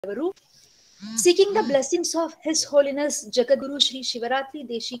Devaru, seeking the blessings of His Holiness Jagadguru Shri Shivaratri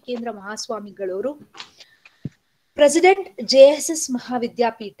Deshikendra Mahaswami Galoru, President JSS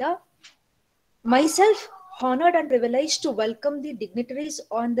Mahavidyapita, myself honored and privileged to welcome the dignitaries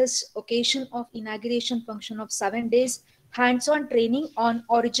on this occasion of inauguration function of 7 days hands-on training on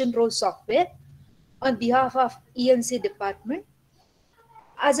Origin Row software on behalf of ENC department.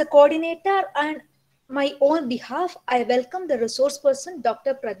 As a coordinator and my own behalf, I welcome the resource person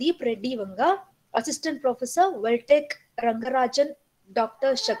Dr. Pradeep Reddy Vanga, Assistant Professor, Veltech Rangarajan,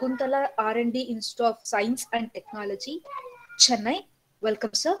 Dr. Shakuntala R&D Institute of Science and Technology, Chennai.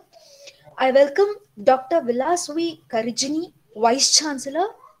 Welcome, sir. I welcome Dr. Vilas V. Karijini, Vice Chancellor,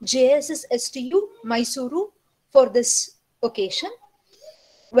 JSS STU, Mysuru, for this occasion.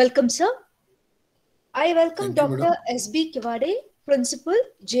 Welcome, sir. I welcome Dr. S.B. Kivade, Principal,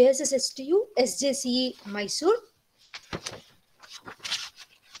 JSS STU, SJCE, Mysore.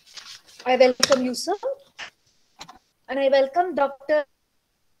 I welcome you, sir. And I welcome Dr.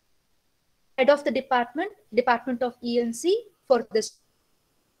 Head of the Department, Department of ENC, for this.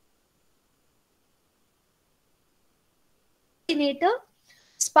 Coordinator,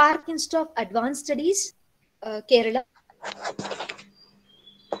 Spark Institute of Advanced Studies, Kerala.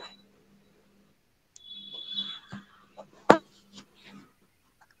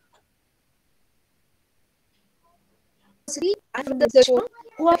 And from the research firm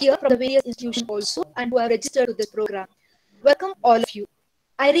who are here from the various institutions also and who are registered to this program. Welcome all of you.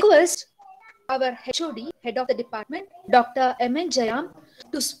 I request our HOD, Head of the Department, Dr. M.N. Jayam,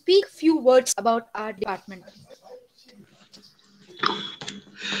 to speak few words about our department.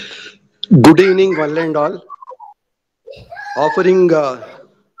 Good evening, one and all. Offering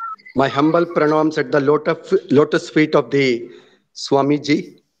my humble pranams at the lotus feet of the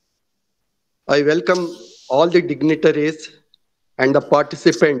Swamiji. I welcome all the dignitaries and the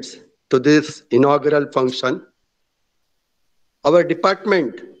participants to this inaugural function. Our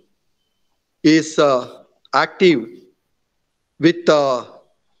department is active with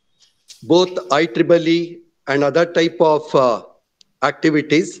both IEEE and other type of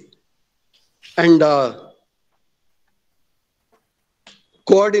activities, and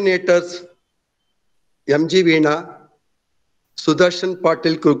coordinators MG Veena, Sudarshan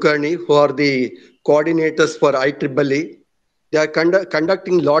Patil Kulkarni, who are the coordinators for IEEE. They are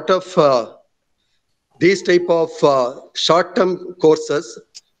conducting a lot of these type of short-term courses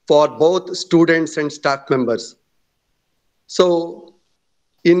for both students and staff members. So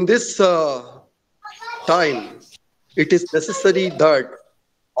in this time, it is necessary that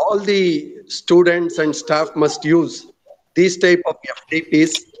all the students and staff must use these type of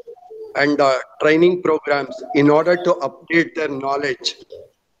FTPs and training programs in order to update their knowledge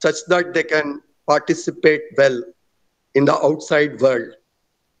such that they can participate well in the outside world.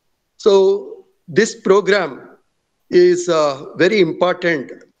 So this program is very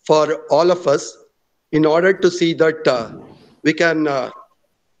important for all of us in order to see that we can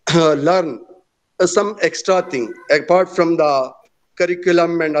learn some extra thing apart from the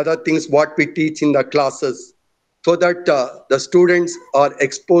curriculum and other things what we teach in the classes, so that the students are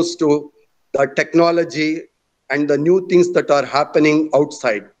exposed to the technology and the new things that are happening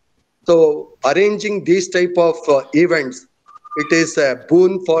outside. So arranging these type of events, it is a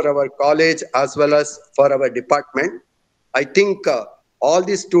boon for our college as well as for our department. I think all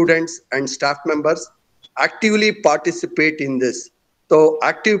the students and staff members actively participate in this. So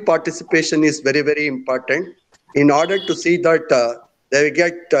active participation is very, very important in order to see that they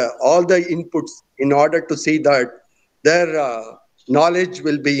get all the inputs in order to see that their knowledge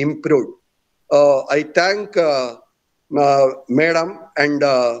will be improved. I thank Madam and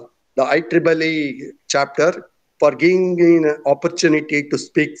the IEEE chapter for giving me an opportunity to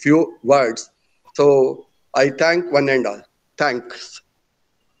speak few words. So I thank one and all. Thanks.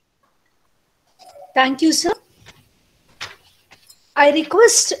 Thank you, sir. I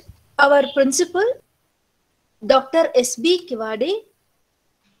request our principal, Dr. S.B. Kivade,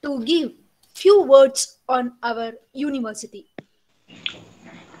 to give few words on our university.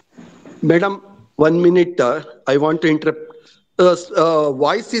 Madam, 1 minute. I want to interrupt.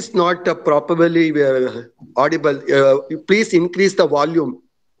 Voice is not properly audible. Please increase the volume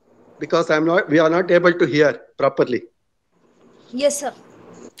because we are not able to hear properly. Yes, sir.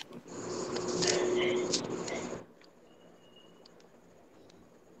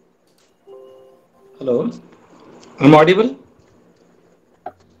 Hello, I'm audible?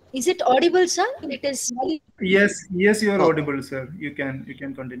 Is it audible, sir? It is. Yes, you are audible, sir. You can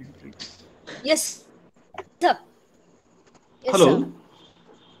continue, please. Yes, sir. Yes, Hello, sir.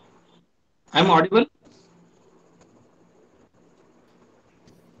 I'm audible?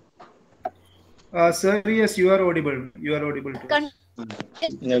 Sir, yes, you are audible. You are audible to us.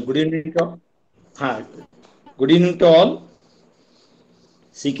 Good evening to good evening to all.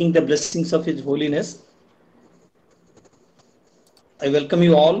 Seeking the blessings of His Holiness, I welcome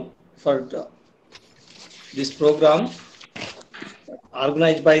you all for this program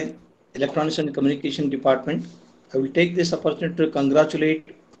organized by Electronics and Communication Department. I will take this opportunity to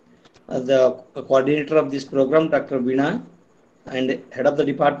congratulate the coordinator of this program, Dr. Veena, and head of the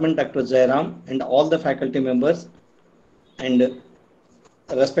department, Dr. Jairam, and all the faculty members, and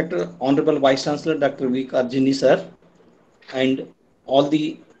respected Honorable Vice Chancellor, Dr. V. Karjini, sir, and all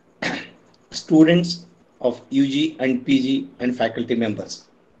the students of UG and PG and faculty members.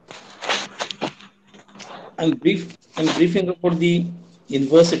 I'm briefing about the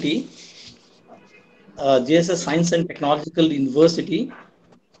university, JSS Science and Technological University,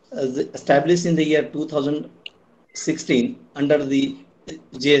 established in the year 2016 under the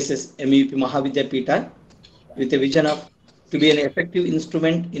JSS MEP Mahavidyapita, with a vision of to be an effective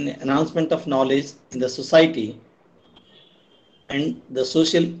instrument in enhancement of knowledge in the society and the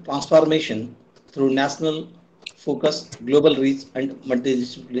social transformation through national focus, global reach, and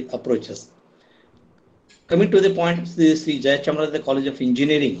multidisciplinary approaches. Coming to the point, the Sri Jayachamrata College of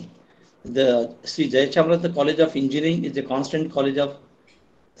Engineering. The Sri Jayachamrata College of Engineering is a constant college of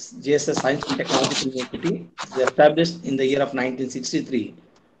JSS Science and Technology University. It is established in the year of 1963.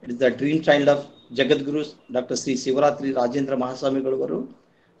 It is the dream child of Jagadguru Dr. Sri Sivaratri Rajendra Mahaswami Garu,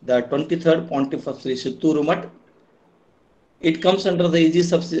 the 23rd Pontiff of Sri Chitturu Mutt. It comes under the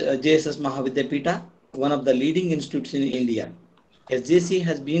aegis of JSS Mahavidyapita, one of the leading institutes in India. SJC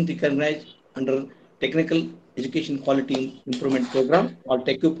has been recognized under Technical Education Quality Improvement Program, or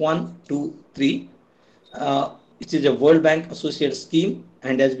TECUP 1, 2, 3. It is a World Bank associated scheme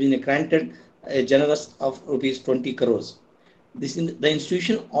and has been granted a generous of rupees 20 crores. The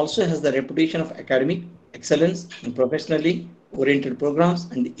institution also has the reputation of academic excellence in professionally oriented programs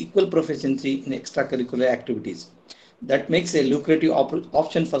and equal proficiency in extracurricular activities. That makes a lucrative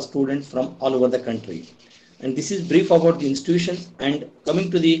option for students from all over the country. And this is brief about the institutions. And coming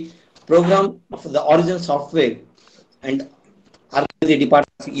to the program of the Origin Software and the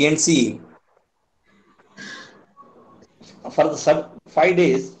Department of ENC, for the 5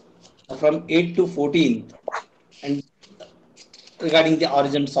 days from 8 to 14, and regarding the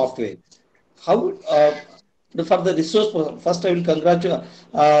Origin Software. How for the resource, first I will congratulate,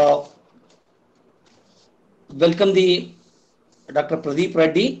 welcome the Dr. Pradeep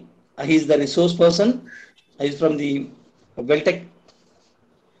Reddy. He is the resource person. He is from the Weltech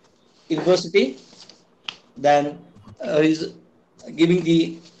University. Then he is giving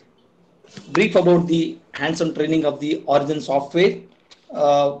the brief about the hands-on training of the Origin software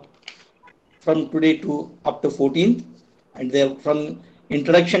from today to up to 14th, and they from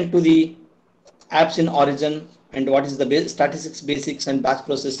introduction to the apps in Origin and what is the statistics basics and batch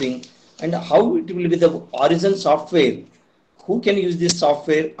processing, and how it will be the Origin software, who can use this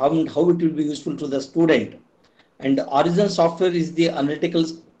software, and how it will be useful to the student. And Origin software is the analytical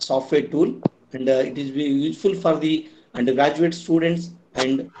software tool, and it is useful for the undergraduate students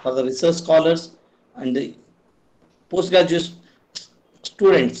and for the research scholars and the postgraduate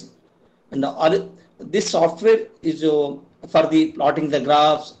students. And this software is for the plotting the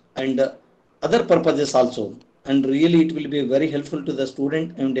graphs and other purposes also. And really it will be very helpful to the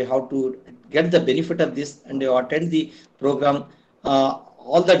student, and they have to get the benefit of this, and they attend the program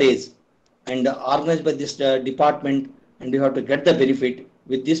all the days and organized by this department, and you have to get the benefit.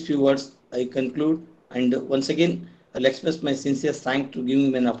 With these few words, I conclude, and once again, I'll express my sincere thanks to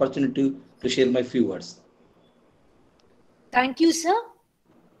giving me an opportunity to share my few words. Thank you, sir.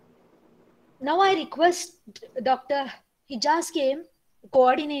 Now I request Dr. Hijaz Game,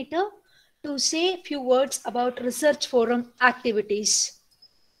 coordinator, to say a few words about research forum activities.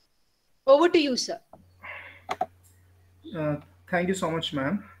 Over to you, sir. Thank you so much,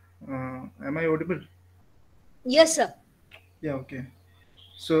 ma'am. Am I audible? Yes, sir. Yeah, okay.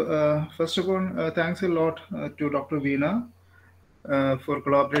 So first of all, thanks a lot to Dr. Veena for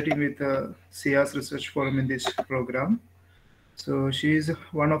collaborating with SIA's Research Forum in this program. So she is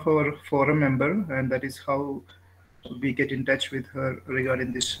one of our forum member, and that is how we get in touch with her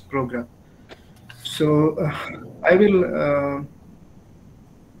regarding this program. So I will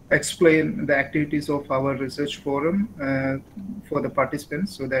explain the activities of our research forum for the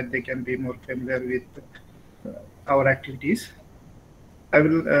participants so that they can be more familiar with our activities. I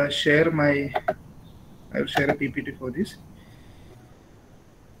will share a PPT for this.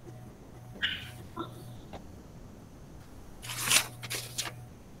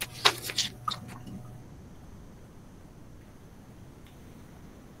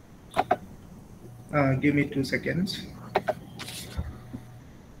 Give me 2 seconds.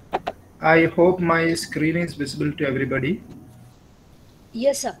 I hope my screen is visible to everybody.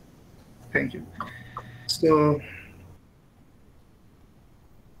 Yes, sir. Thank you. So,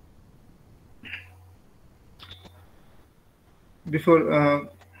 before 1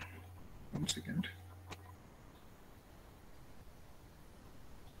 second.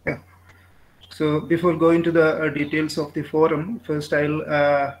 Yeah. So before going to the details of the forum, first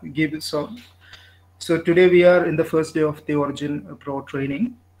I'll give some. So today we are in the first day of the Origin Pro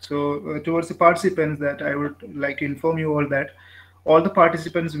training. So towards the participants, that I would like to inform you all that all the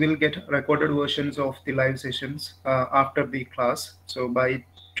participants will get recorded versions of the live sessions after the class. So by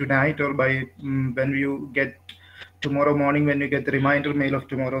tonight or by when you get tomorrow morning, when you get the reminder mail of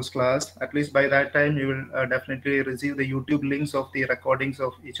tomorrow's class, at least by that time you will definitely receive the YouTube links of the recordings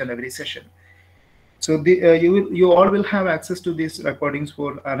of each and every session. So the you all will have access to these recordings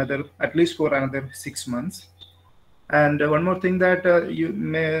for another, at least for another 6 months. And one more thing, that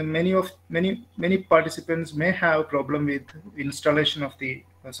many participants may have problem with installation of the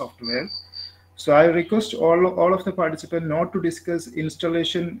software. So I request all of the participants not to discuss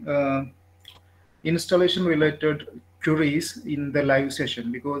installation related queries in the live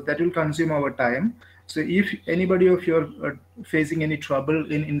session, because that will consume our time. So if anybody of you are facing any trouble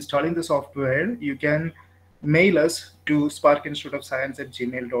in installing the software, you can mail us to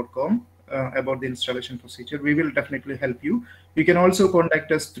sparkinstituteofscience@gmail.com about the installation procedure. We will definitely help you. You can also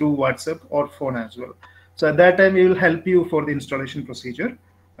contact us through WhatsApp or phone as well. So at that time, we will help you for the installation procedure.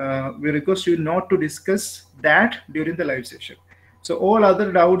 We request you not to discuss that during the live session. So all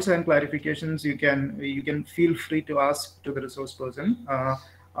other doubts and clarifications, you can feel free to ask to the resource person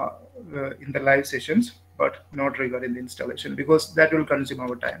in the live sessions, but not regarding the installation, because that will consume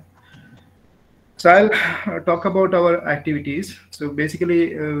our time. So I'll talk about our activities. So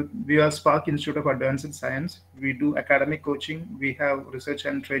basically, we are Spark Institute of Advanced Science. We do academic coaching. We have research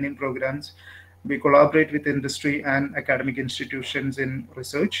and training programs. We collaborate with industry and academic institutions in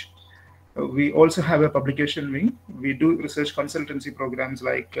research. We also have a publication wing. We do research consultancy programs,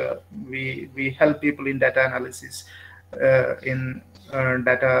 like we help people in data analysis,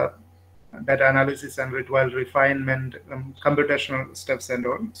 data analysis and ritual refinement, computational steps and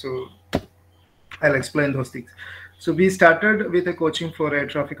all. So I'll explain those things. So we started with a coaching for air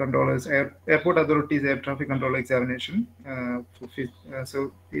traffic controllers, airport authorities air traffic control examination.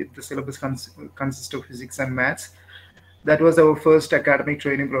 So the syllabus consists of physics and maths. That was our first academic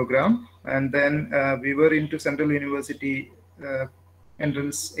training program. And then we were into Central University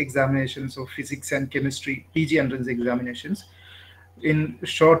entrance examinations of physics and chemistry, PG entrance examinations. In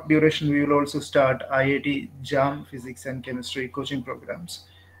short duration, we will also start IIT JAM physics and chemistry coaching programs,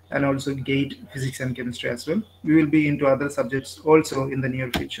 and also GATE physics and chemistry as well. We will be into other subjects also in the near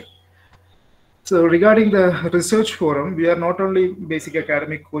future. So regarding the research forum, we are not only basic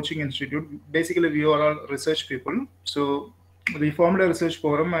academic coaching institute. Basically, we are all research people. So we formed a research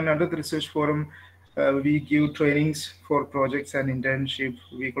forum, and under the research forum, we give trainings for projects and internship.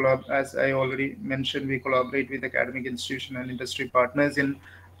 We as I already mentioned, we collaborate with academic institution and industry partners in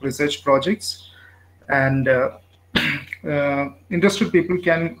research projects. And interested people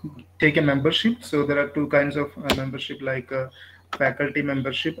can take a membership. So there are two kinds of membership, like faculty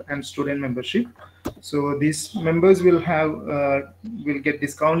membership and student membership. So these members will get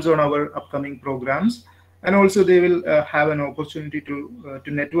discounts on our upcoming programs, and also they will have an opportunity to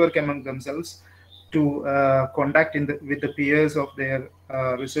network among themselves, to contact with the peers of their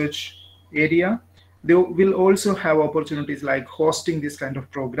research area. They will also have opportunities like hosting this kind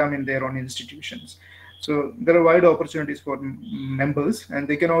of program in their own institutions. So there are wide opportunities for members, and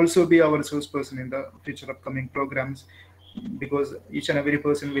they can also be our resource person in the future upcoming programs, because each and every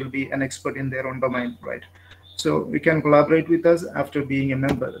person will be an expert in their own domain, right? So you can collaborate with us after being a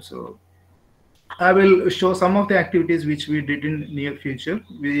member. So I will show some of the activities which we did in near future.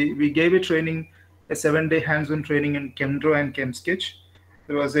 We gave a training, a 7-day hands-on training in ChemDraw and ChemSketch.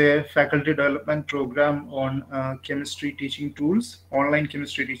 There was a faculty development program on chemistry teaching tools, online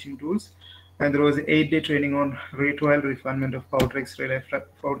chemistry teaching tools. And there was an 8-day training on rate-while refinement of powder X-ray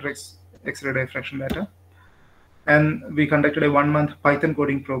diffraction data. And we conducted a 1-month Python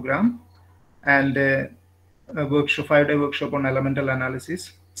coding program, and a 5-day workshop on elemental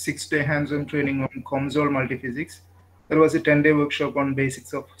analysis, 6-day hands-on training on COMSOL multiphysics. There was a 10-day workshop on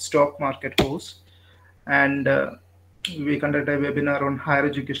basics of stock market course, and we conducted a webinar on higher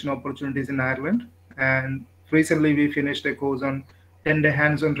education opportunities in Ireland. And recently we finished a course on 10-day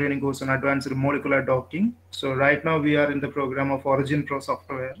hands-on training course on advanced molecular docking. So right now we are in the program of Origin Pro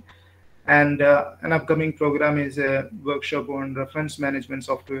software. And an upcoming program is a workshop on reference management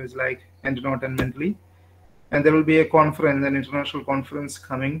softwares like EndNote and Mendeley. And there will be a conference, an international conference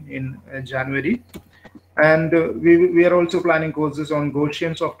coming in January. And we are also planning courses on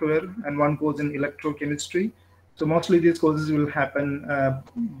Gaussian software and one course in electrochemistry. So mostly these courses will happen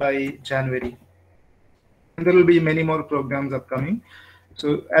by January. And there will be many more programs upcoming.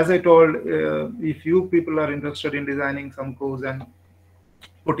 So as I told, if you people are interested in designing some course and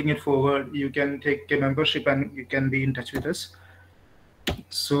putting it forward, you can take a membership and you can be in touch with us.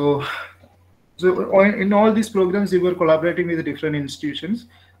 So in all these programs, we were collaborating with different institutions.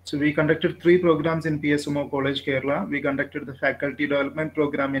 So we conducted 3 programs in PSMO College, Kerala. We conducted the faculty development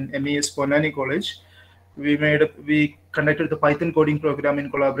program in MES Ponnani College. We conducted the Python coding program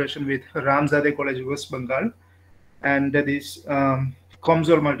in collaboration with Ramzadeh College, West Bengal. And this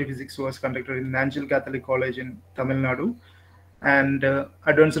COMSOL Multiphysics was conducted in Nanjil Catholic College in Tamil Nadu. And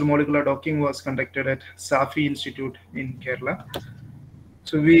Advanced Molecular Docking was conducted at Safi Institute in Kerala.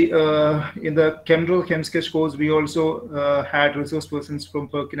 So we, in the ChemRoll ChemSketch course, we also had resource persons from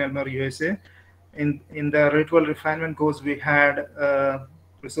PerkinElmer, USA. In the ritual refinement course, we had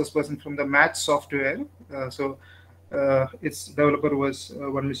resource person from the Match software. Its developer was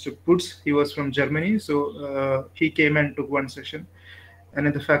one Mr. Putz. He was from Germany. So he came and took one session. And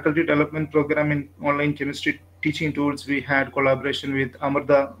in the faculty development program in online chemistry teaching tools, we had collaboration with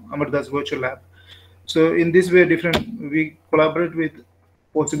Amarda's virtual lab. So in this way, we collaborate with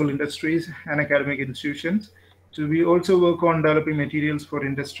possible industries and academic institutions. So we also work on developing materials for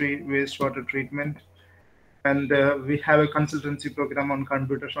industry, wastewater treatment, and we have a consultancy program on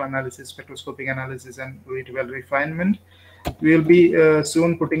computational analysis, spectroscopic analysis, and ritual refinement. We'll be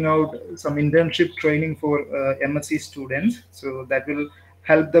soon putting out some internship training for MSc students, so that will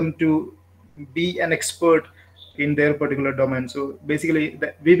help them to be an expert in their particular domain. So basically,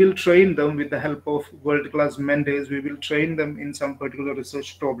 we will train them with the help of world-class mentors. We will train them in some particular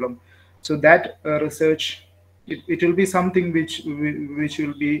research problem. So that research, it will be something which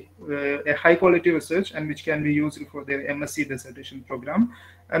will be a high-quality research and which can be used for their MSc dissertation program.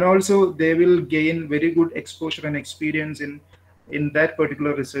 And also, they will gain very good exposure and experience in that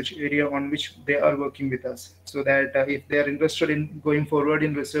particular research area on which they are working with us. So that if they are interested in going forward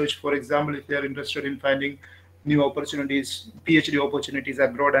in research, for example, if they are interested in finding new opportunities, PhD opportunities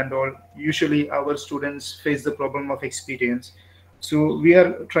abroad and all, usually our students face the problem of experience. So we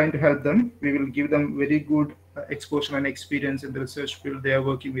are trying to help them. We will give them very good exposure and experience in the research field they are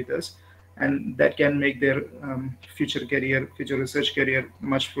working with us, and that can make their future research career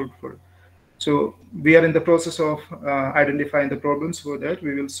much fruitful. So we are in the process of identifying the problems for that.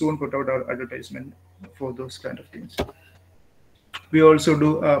 We will soon put out our advertisement for those kind of things. We also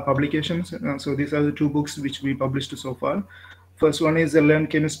do publications. So these are the 2 books which we published so far. First one is Learn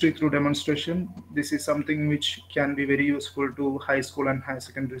Chemistry Through Demonstration. This is something which can be very useful to high school and high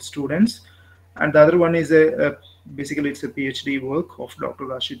secondary students. And the other one is basically it's a PhD work of Dr.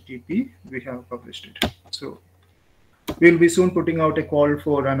 Rashid TP. We have published it. So we'll be soon putting out a call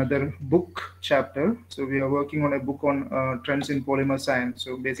for another book chapter. So we are working on a book on trends in polymer science.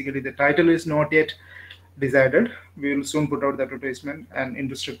 So basically the title is not yet decided. We will soon put out the advertisement and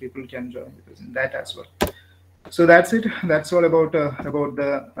interested people can join with us in that as well. So that's it. That's all about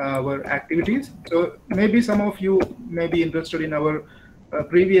our activities. So maybe some of you may be interested in our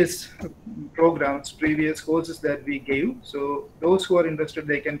previous programs, previous courses that we gave. So those who are interested,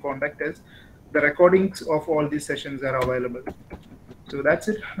 they can contact us. The recordings of all these sessions are available. So that's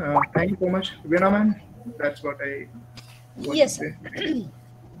it. Thank you so much, Veena ma'am. That's what I want to say.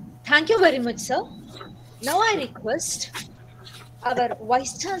 Thank you very much, sir. Now I request our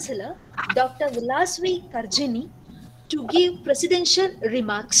Vice Chancellor, Dr. Vilasvi Karjini, to give presidential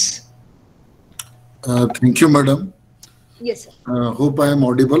remarks. Thank you, madam. Yes, sir. Hope I am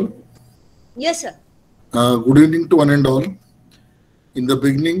audible. Yes, sir. Good evening to one and all. In the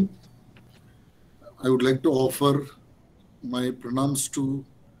beginning, I would like to offer my pranams to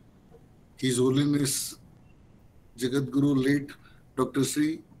His Holiness Jagadguru late Dr.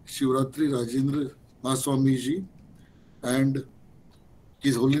 Sri Shivaratri Rajendra Mahaswami ji and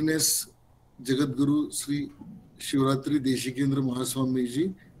His Holiness Jagadguru Sri Shivaratri Deshikendra Mahaswami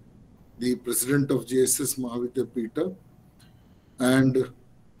ji, the President of JSS Mahavidyapita, and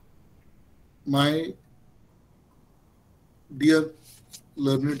my dear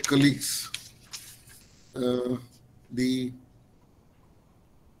learned colleagues, the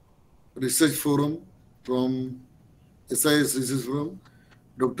research forum from SIS Research Forum,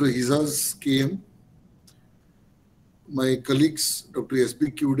 Dr. Hizaz KM, my colleagues, Dr.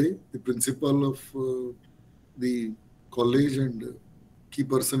 S.B. Kude, the principal of the college, and key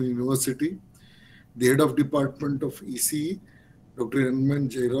person in university, the head of department of ECE, Dr. N.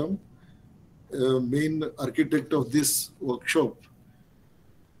 Jairam, main architect of this workshop,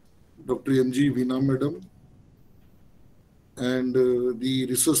 Dr. M.G. Veena Madam, and the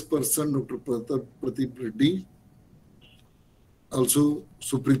resource person, Dr. Pradeep Reddy, also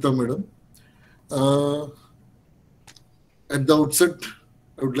Suprita Madam. At the outset,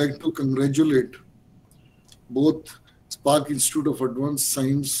 I would like to congratulate both Spark Institute of Advanced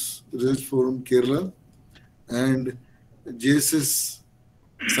Science Research Forum, Kerala, and JSS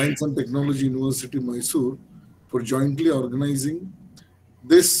Science and Technology University, Mysore, for jointly organizing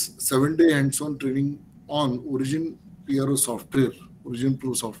this 7-day hands-on training on Origin PRO software, Origin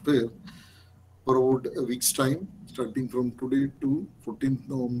Pro software, for about a week's time, starting from today to 14th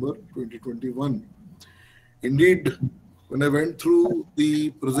November 2021. Indeed, when I went through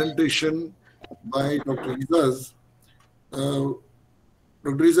the presentation by Dr. Izaz, Dr.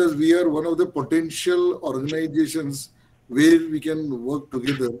 Izaz, we are one of the potential organizations where we can work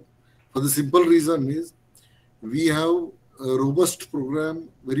together. For the simple reason is, we have a robust program,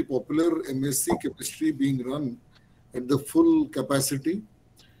 very popular MSc chemistry being run at the full capacity,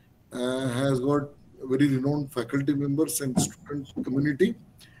 has got very renowned faculty members and student community.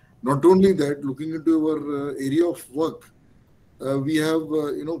 Not only that, looking into our area of work, we have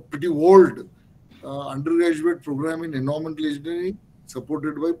pretty old undergraduate program in environmental engineering,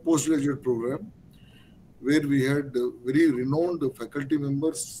 supported by postgraduate program, where we had very renowned faculty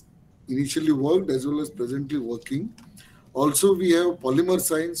members initially worked as well as presently working. Also, we have polymer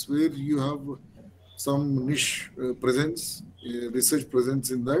science, where you have some niche presence, research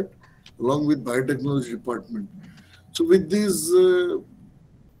presence in that, along with biotechnology department. So with these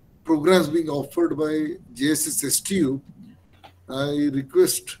programs being offered by JSS STU, I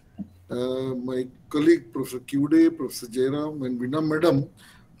request my colleague, Professor Kude, Professor Jairam, and Veena Madam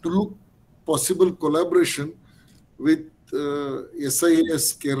to look possible collaboration with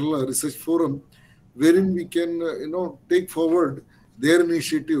SIAS Kerala Research Forum, wherein we can take forward their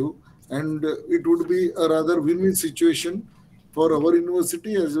initiative, and it would be a rather win-win situation for our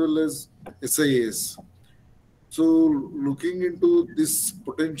university as well as SIAS. So looking into this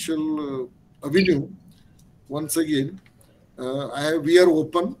potential avenue, once again, we are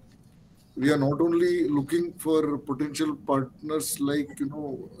open. We are not only looking for potential partners like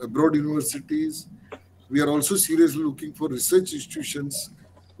abroad universities. We are also seriously looking for research institutions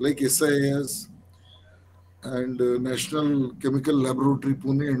like SIAS and National Chemical Laboratory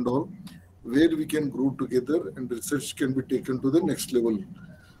Pune and all, where we can grow together and research can be taken to the next level.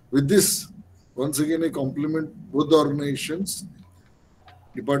 With this, once again, I compliment both the organizations,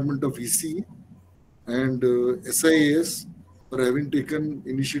 Department of EC and SIAS, for having taken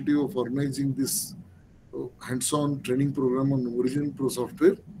initiative of organizing this hands-on training program on Origin Pro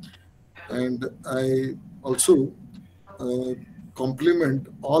software. And I also compliment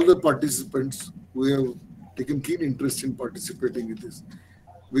all the participants who have taken keen interest in participating in this.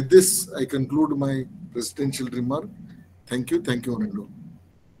 With this, I conclude my presidential remark. Thank you. Thank you, Anand.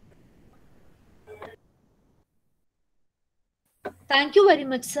 Thank you very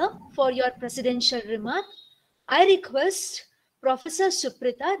much, sir, for your presidential remark. I request Professor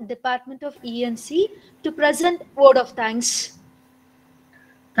Suprita, Department of ENC, to present word of thanks.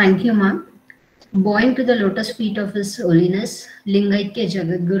 Thank you, ma'am. Bowing to the lotus feet of His Holiness, Lingaikya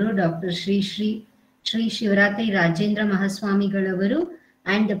Jagadguru, Dr. Sri Shivaratri Rajendra Mahaswami Galavaru,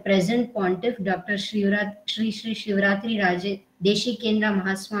 and the present Pontiff, Dr. Sri Shivaratri Deshikendra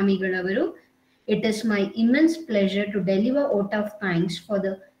Mahaswami Galavaru. It is my immense pleasure to deliver vote of thanks for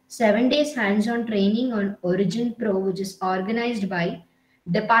the 7 days hands-on training on Origin Pro, which is organized by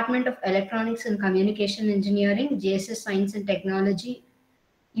Department of Electronics and Communication Engineering, JSS Science and Technology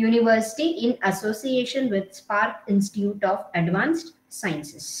University, in association with Spark Institute of Advanced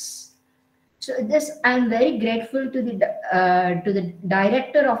Sciences. So this, I am very grateful to the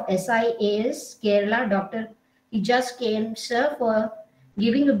director of SIAS Kerala, Dr. Ijaz K.M. sir, for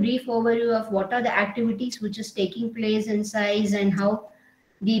giving a brief overview of what are the activities which is taking place in SIAS and how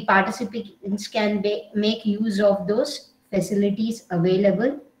the participants can make use of those facilities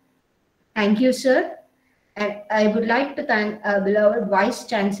available. Thank you, sir. And I would like to thank our beloved Vice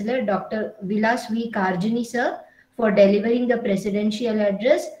Chancellor, Dr. Vilas V. Karjani, sir, for delivering the presidential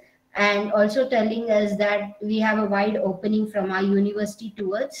address and also telling us that we have a wide opening from our university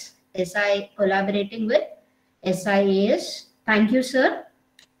towards collaborating with SIAS. Thank you, sir.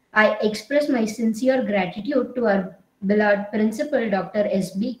 I express my sincere gratitude to our beloved Principal, Dr.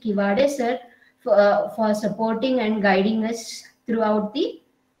 S.B. Kivade, sir, for supporting and guiding us throughout the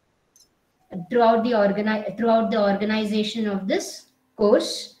organization of this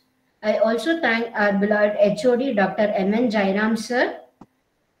course. I also thank our beloved HOD, Dr. M.N. Jairam sir,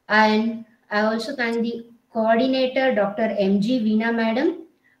 and I also thank the coordinator, Dr. M.G. Veena madam,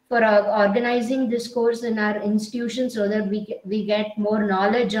 for organizing this course in our institution so that we get more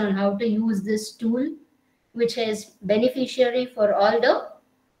knowledge on how to use this tool, which is beneficiary for all the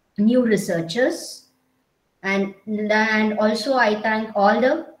new researchers. And also I thank all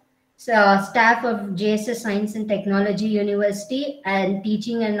the staff of JSS Science and Technology University and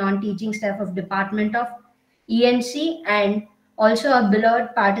teaching and non-teaching staff of Department of ENC, and also our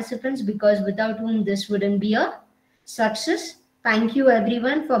beloved participants, because without whom this wouldn't be a success. Thank you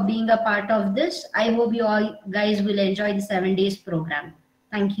everyone for being a part of this. I hope you all guys will enjoy the 7 days program.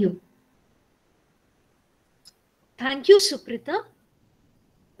 Thank you. Thank you, Suprita.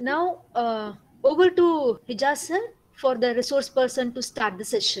 Now, over to Hijaz sir for the resource person to start the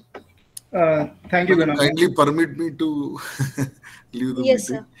session. Thank you, Veena. Kindly permit me to leave the Yes,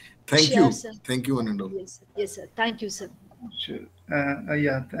 meeting. sir. Thank Sure, you. sir. Thank you, one and all. Yes, sir. Yes, sir. Thank you, sir. Sure.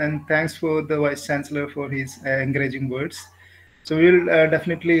 Yeah, and thanks for the Vice Chancellor for his encouraging words. So we'll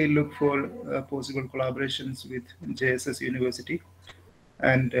definitely look for possible collaborations with JSS University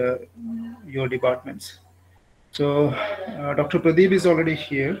and your departments. So Dr. Pradeep is already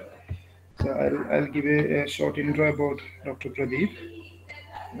here. So I'll give a short intro about Dr. Pradeep.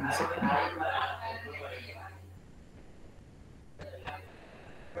 1 second.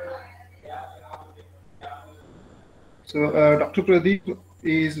 So Dr. Pradeep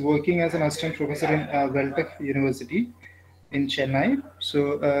is working as an assistant professor in Weltech University in Chennai.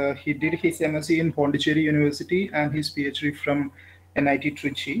 So he did his MSc in Pondicherry University and his PhD from NIT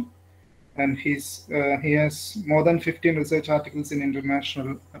Trichy. And he has more than 15 research articles in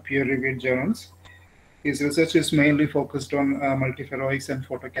international peer-reviewed journals. His research is mainly focused on multiferroics and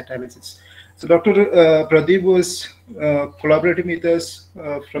photocatalysis. So Dr. Pradeep was collaborating with us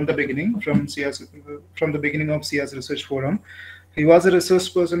from the beginning, from the beginning of CS Research Forum. He was a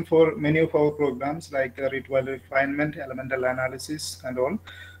research person for many of our programs like ritual refinement, elemental analysis, and all.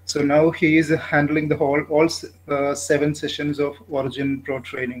 So now he is handling the all 7 sessions of Origin Pro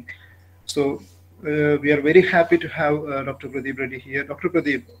training. So we are very happy to have Dr. Pradeep Reddy here. Dr.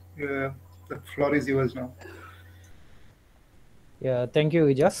 Pradeep, the floor is yours now. Yeah, thank you,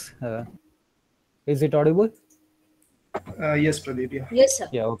 Hijaz. Is it audible? Yes, Pradeep. Yeah. Yes, sir.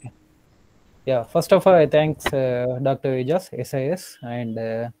 Yeah, okay. Yeah, first of all, I thanks Dr. Hijaz, SIS, and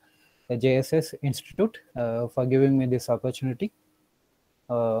the JSS Institute for giving me this opportunity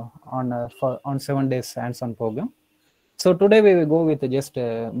on 7 days hands-on program. So today we will go with just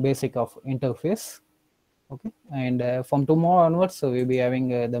basic of interface. Okay, and from tomorrow onwards, so we'll be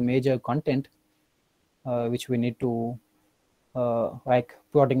having the major content which we need to like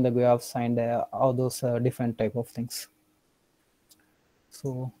plotting the graphs and all those different type of things.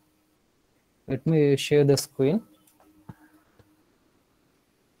 So let me share the screen.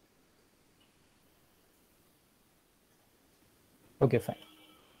 Okay,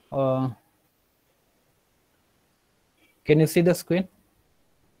 fine. Can you see the screen?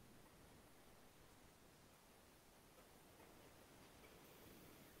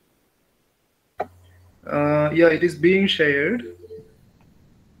 Yeah, it is being shared.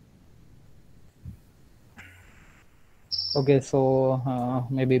 Okay, so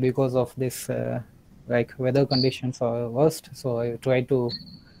maybe because of this like weather conditions are worst, so I try to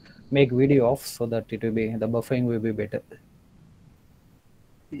make video off so that it will be, the buffering will be better.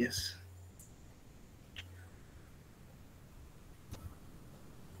 Yes.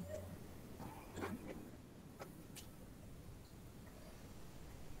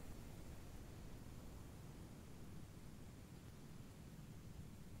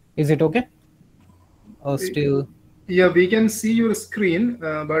 Is it okay? Or still? Yeah, we can see your screen,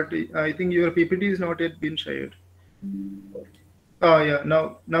 but I think your PPT is not yet been shared. Oh yeah,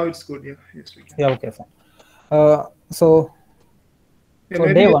 now it's good. Yeah, yes, we can. Yeah, okay, fine. So yeah, for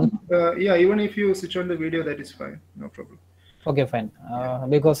maybe day one. Yeah, even if you switch on the video, that is fine. No problem. Okay, fine.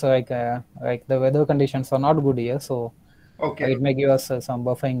 Because like the weather conditions are not good here, so okay, it may give us some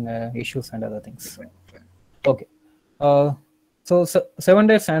buffering issues and other things. Fine, fine. Okay. So 7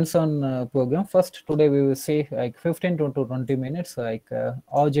 days hands-on program. First, today we will see like 15 to 20 minutes like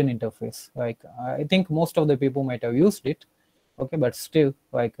origin interface. Like I think most of the people might have used it. Okay, but still,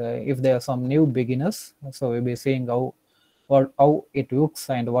 like if there are some new beginners, so we'll be seeing how it looks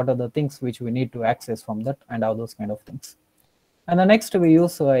and what are the things which we need to access from that and all those kind of things. And the next we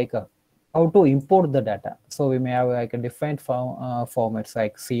use like how to import the data. So we may have like a different formats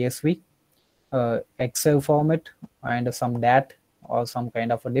like CSV, Excel format, and some DAT or some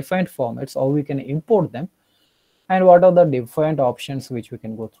kind of a different formats, or we can import them and what are the different options which we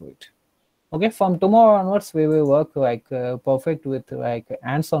can go through it. Okay, from tomorrow onwards we will work like perfect with like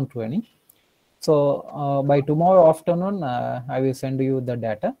hands-on training. So by tomorrow afternoon I will send you the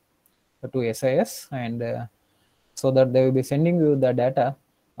data to SIS, and so that they will be sending you the data,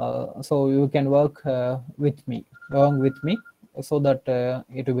 so you can work with me, along with me, so that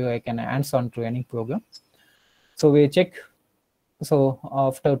it will be like an hands-on training program. So we check. So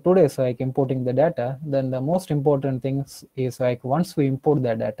after 2 days like importing the data, then the most important thing is like once we import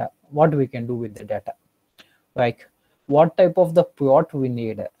the data, what we can do with the data, like what type of the plot we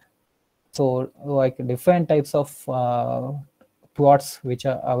need. So like different types of plots which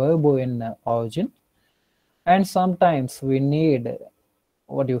are available in Origin, and sometimes we need,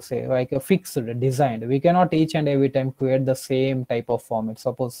 what do you say, like a fixed design. We cannot each and every time create the same type of format.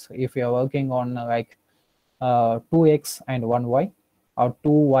 Suppose if you are working on like 2x and 1y, or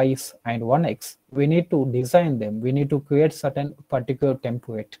 2y's and 1x, we need to design them, we need to create certain particular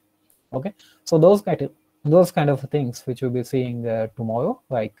template. Okay, so those kind of things which we'll be seeing tomorrow,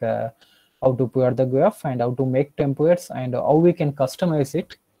 like how to plot the graph and how to make templates and how we can customize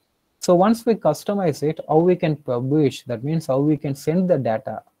it. So once we customize it, how we can publish, that means how we can send the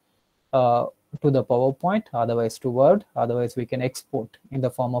data to the PowerPoint, otherwise to Word, otherwise we can export in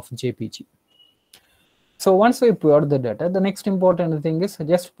the form of JPG. So once we plot the data, the next important thing is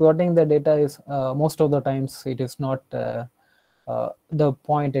just plotting the data is most of the times it is not the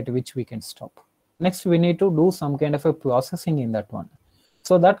point at which we can stop. Next, we need to do some kind of a processing in that one.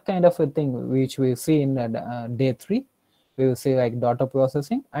 So that kind of a thing which we see in day 3, we will see like data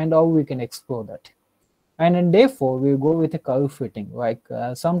processing and how we can explore that. And in day 4, we go with a curve fitting. Like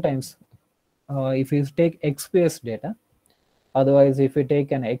sometimes if you take XPS data, otherwise if you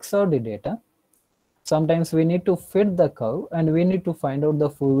take an XRD data, sometimes we need to fit the curve and we need to find out the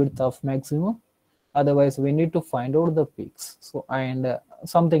full width of maximum. Otherwise, we need to find out the peaks. So, and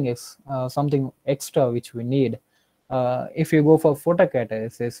something extra which we need. If you go for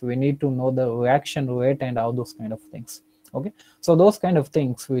photocatalysis, we need to know the reaction rate and all those kind of things. Okay, so those kind of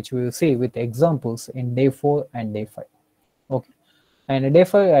things which we will see with examples in day 4 and day 5. Okay, and in day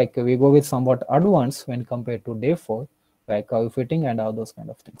 5, like we go with somewhat advanced when compared to day 4, like curve fitting and all those kind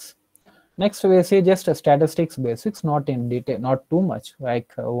of things. Next, we see just statistics basics, not in detail, not too much,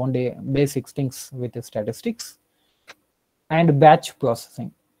 like only basic things with the statistics and batch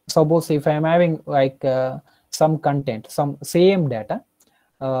processing. Suppose if I am having like some content, some same data,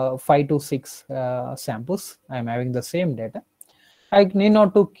 5 to 6 samples, I am having the same data. I need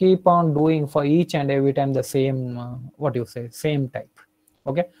not to keep on doing for each and every time the same, same type.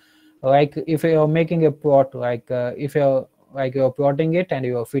 Okay, like if you are making a plot, like if you're plotting it and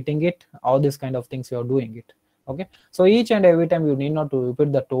you're fitting it, all these kind of things you're doing it. Okay, so each and every time you need not to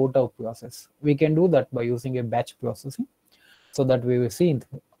repeat the total process. We can do that by using a batch processing, so that we will see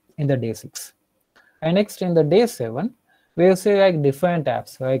in the day 6. And next in the day 7, we will see like different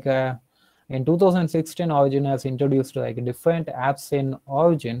apps. Like in 2016, Origin has introduced like different apps in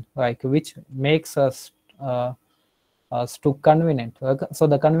Origin, like which makes us to convenient. So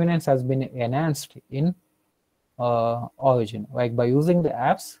the convenience has been enhanced in Origin, like by using the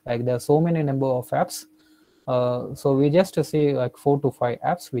apps. Like there are so many number of apps, so we just see like 4 to 5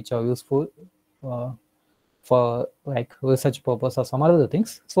 apps which are useful for like research purpose or some other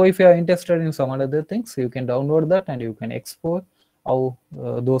things. So if you are interested in some other things, you can download that and you can explore how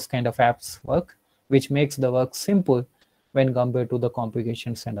those kind of apps work, which makes the work simple when compared to the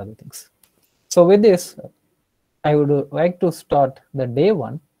complications and other things. So with this, I would like to start the day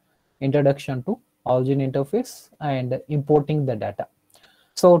 1 introduction to Origin interface and importing the data.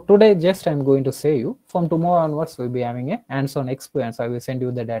 So today just I'm going to say you, from tomorrow onwards we'll be having a hands-on experience. I will send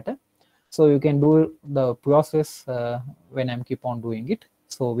you the data, so you can do the process when I'm keep on doing it.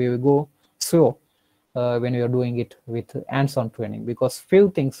 So we will go slow when we are doing it with hands-on training, because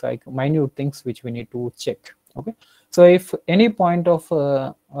few things like minute things which we need to check. Okay, so if any point of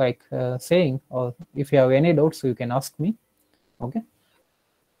saying, or if you have any doubts, you can ask me. Okay,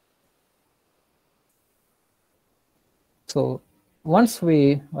 so once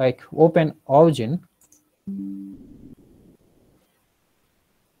we like open Origin,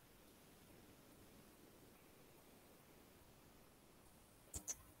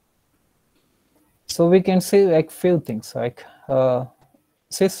 so we can see like few things like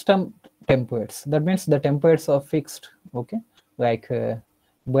system templates. That means the templates are fixed. Okay, like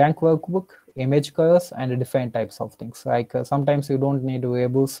blank workbook, image colors, and different types of things. Like sometimes you don't need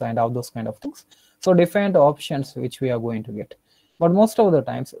labels and all those kind of things. So different options which we are going to get. But most of the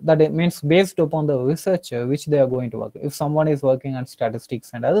times that it means based upon the researcher which they are going to work. If someone is working on statistics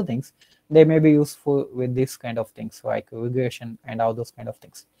and other things, they may be useful with this kind of things like regression and all those kind of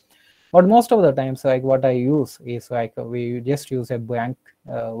things. But most of the times, like what I use is like we just use a blank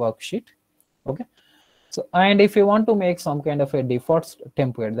worksheet. Okay. So, and if you want to make some kind of a default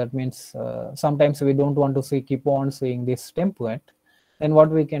template, that means sometimes we don't want to keep on seeing this template, then what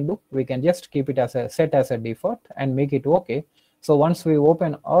we can do, we can just keep it as a set as a default and make it okay. So once we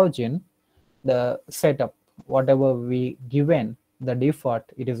open Origin, the setup, whatever we given the default,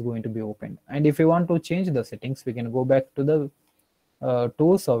 it is going to be opened. And if you want to change the settings, we can go back to the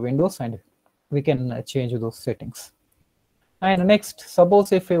tools or windows and we can change those settings. And next,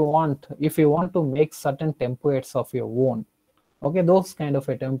 suppose if you want to make certain templates of your own, okay, those kind of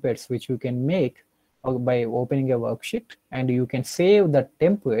a templates which you can make by opening a worksheet, and you can save the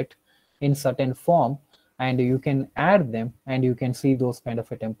template in certain form and you can add them and you can see those kind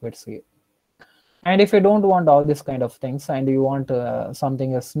of a templates here. And if you don't want all these kind of things and you want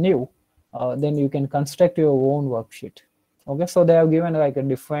something as new, then you can construct your own worksheet. Okay, so they have given like a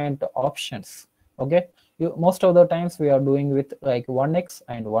different options. Okay, most of the times we are doing with like 1x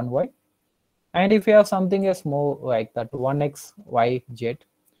and 1y, and if you have something as more like that 1x y z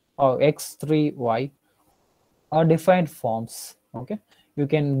or x3y or defined forms, okay, you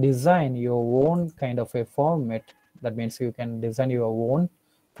can design your own kind of a format. That means you can design your own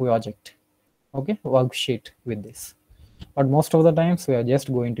project, okay, worksheet with this. But most of the times we are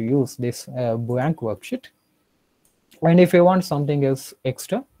just going to use this blank worksheet. And if you want something else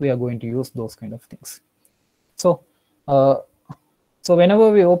extra, we are going to use those kind of things. So, so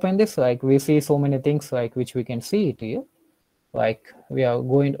whenever we open this, like we see so many things like which we can see it here. Like we are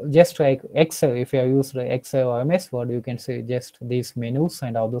going just like Excel. If you are used to Excel or MS Word, you can see just these menus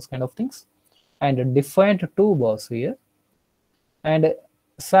and all those kind of things, and different toolbars here. And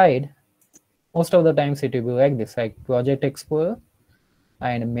side, most of the times it will be like this, like Project Explorer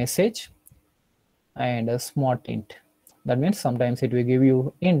and Message and a Smart Int. That means sometimes it will give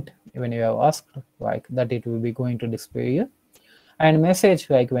you int when you have asked like that, it will be going to display here. And message,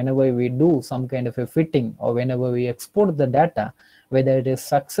 like whenever we do some kind of a fitting or whenever we export the data, whether it is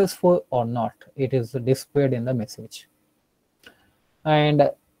successful or not, it is displayed in the message. And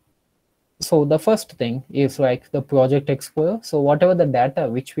so the first thing is like the Project Explorer. So whatever the data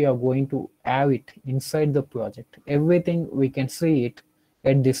which we are going to have it inside the project, everything we can see it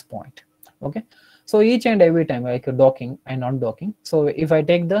at this point. Okay. So each and every time, like docking and undocking. So if I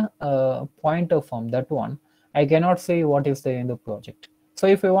take the pointer from that one, I cannot say what is there in the project. So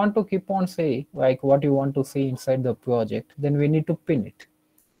if you want to keep on say like what you want to see inside the project, then we need to pin it.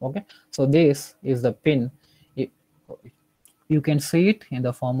 Okay. So this is the pin. You can see it in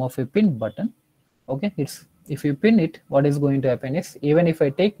the form of a pin button. Okay. It's if you pin it, what is going to happen is even if I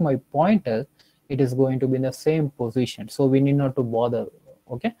take my pointer, it is going to be in the same position. So we need not to bother.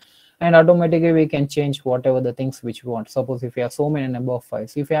 Okay. And automatically we can change whatever the things which we want. Suppose if you have so many number of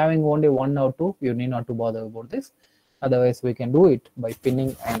files, if you're having only 1 or 2, you need not to bother about this. Otherwise, we can do it by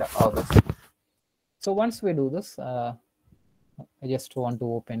pinning and all this. So once we do this, I just want to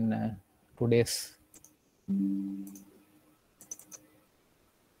open today's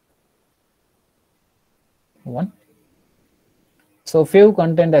one. So few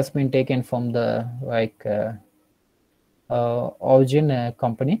content has been taken from the like Origin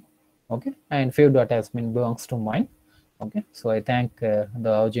company. Okay, and few data has been belongs to mine. Okay, so I thank the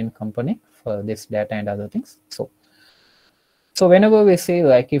Origin company for this data and other things. So whenever we say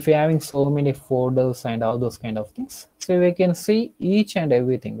like if you're having so many folders and all those kind of things, so we can see each and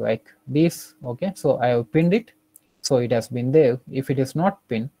everything like this. Okay, so I have pinned it, so it has been there. If it is not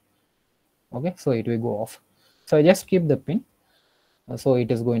pinned, okay, so it will go off. So I just keep the pin, so it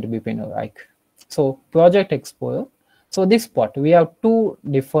is going to be pinned like so. Project Explorer. So this part we have two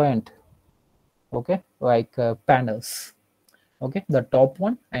different, okay, like panels. Okay, the top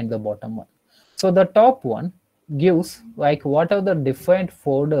one and the bottom one. So the top one gives like what are the different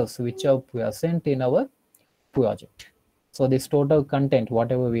folders which are present in our project. So this total content,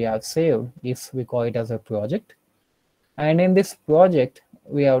 whatever we have saved, is we call it as a project. And in this project,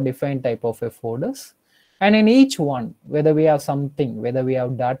 we have different type of folders. And in each one, whether we have something, whether we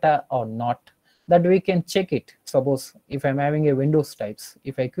have data or not, that we can check it. Suppose if I'm having a Windows types,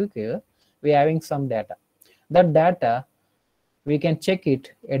 if I click here, we're having some data. That data, we can check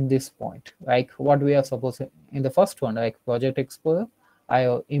it at this point. Like what we are supposed in the first one, like Project Explorer, I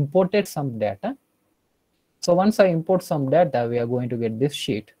have imported some data. So once I import some data, we are going to get this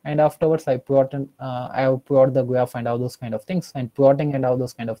sheet. And afterwards, I have plot the graph and all those kind of things. And plotting and all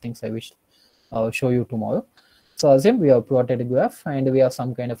those kind of things I wish I'll show you tomorrow. So assume we have plotted a graph and we have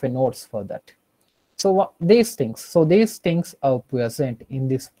some kind of a nodes for that. So these things are present in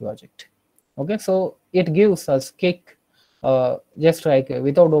this project. Okay, so it gives us kick, just like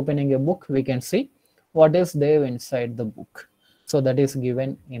without opening a book, we can see what is there inside the book. So that is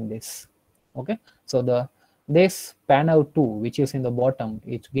given in this. Okay, so this panel 2, which is in the bottom,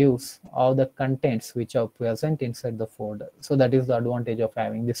 it gives all the contents which are present inside the folder. So that is the advantage of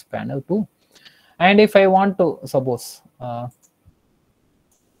having this panel 2. And if I want to suppose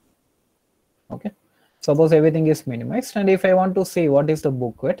suppose everything is minimized, and if I want to see what is the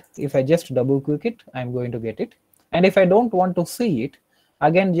book width, if I just double click it, I'm going to get it. And if I don't want to see it,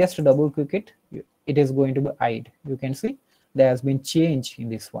 again just double click it, it is going to be hide. You can see there has been change in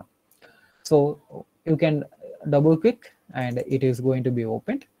this one. So you can double click and it is going to be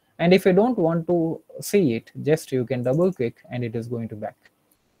opened. And if you don't want to see it, just you can double click and it is going to back.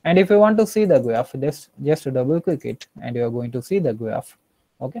 And if you want to see the graph, just double click it and you are going to see the graph.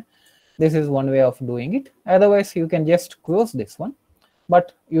 Okay, this is one way of doing it. Otherwise you can just close this one,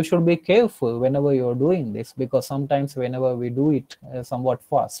 but you should be careful whenever you are doing this, because sometimes whenever we do it somewhat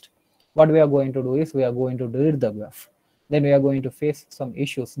fast, what we are going to do is we are going to delete the graph. Then we are going to face some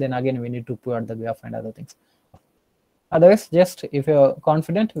issues. Then again we need to plot the graph and other things. Otherwise, just if you are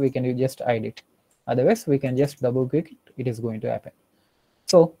confident, we can just hide it. Otherwise we can just double click it, it is going to happen.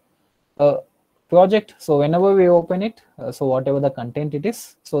 So project, so whenever we open it, so whatever the content it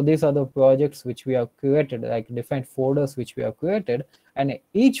is, so these are the projects which we have created, like different folders which we have created, and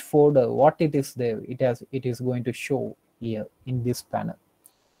each folder, what it is there, it is going to show here in this panel.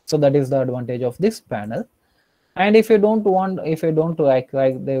 So that is the advantage of this panel. And if you don't like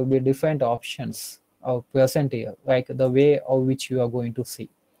there will be different options of present here, like the way of which you are going to see.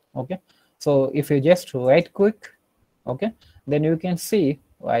 Okay, so if you just right click, okay, then you can see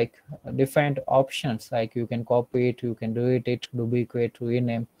like different options, like you can copy it, you can delete it, duplicate,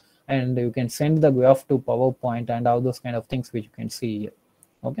 rename, and you can send the graph to PowerPoint and all those kind of things which you can see here.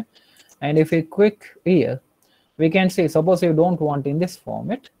 Okay, and if you click here, we can see, suppose you don't want in this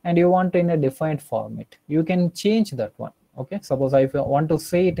format and you want in a different format, you can change that one. Okay, suppose if I want to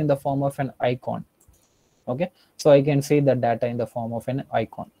see it in the form of an icon, okay, so I can see the data in the form of an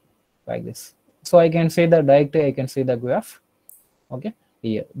icon like this. So I can see the directly, I can see the graph, okay,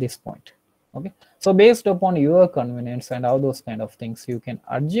 here, this point. Okay, so based upon your convenience and all those kind of things, you can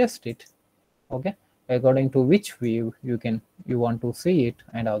adjust it, okay, according to which view you want to see it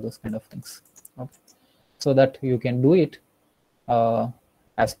and all those kind of things. Okay, so that you can do it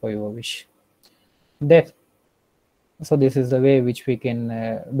as per your wish. So this is the way which we can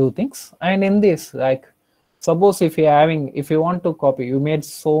do things. And in this, like suppose if you want to copy, you made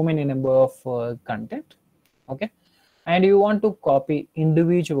so many number of content, okay, and you want to copy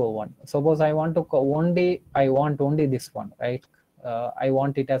individual one. Suppose I want to only this one, right? I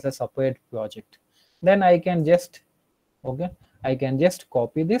want it as a separate project. Then I can just, okay, I can just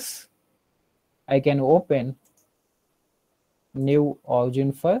copy this. I can open new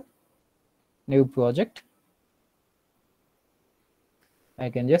origin file, new project. I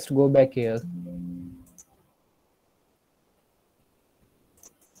can just go back here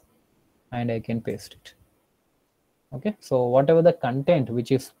and I can paste it. Okay, so whatever the content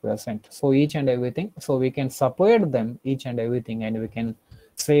which is present, so each and everything, so we can separate them each and everything, and we can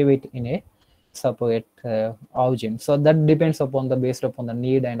save it in a separate origin. So that depends upon based upon the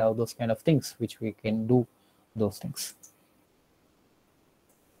need and all those kind of things which we can do those things.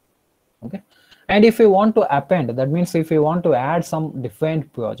 Okay, and if we want to append, that means if we want to add some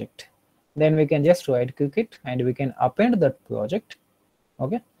different project, then we can just right click it and we can append that project.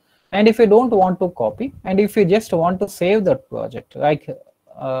 Okay, and if you don't want to copy, and if you just want to save that project, like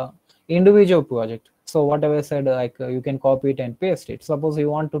individual project, so whatever I said, like you can copy it and paste it. Suppose you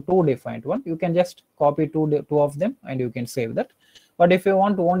want to two different one, you can just copy two of them and you can save that. But if you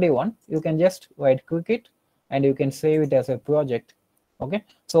want only one, you can just right click it and you can save it as a project. Okay,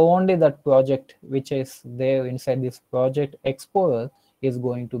 so only that project which is there inside this project explorer is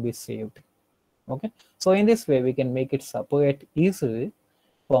going to be saved. Okay, so in this way we can make it separate easily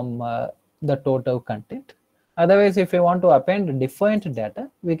from the total content. Otherwise, if you want to append different data,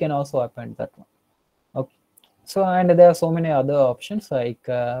 we can also append that one. Okay, so and there are so many other options, like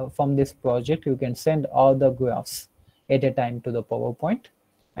from this project you can send all the graphs at a time to the PowerPoint,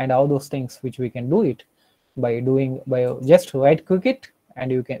 and all those things which we can do it by just right click it,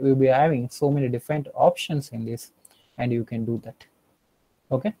 and we'll be having so many different options in this, and you can do that.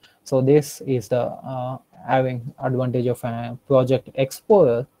 Okay, so this is the having advantage of a project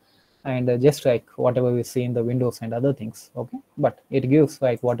explorer, and just like whatever we see in the windows and other things. Okay, but it gives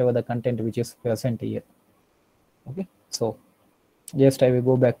like whatever the content which is present here. Okay, so just I will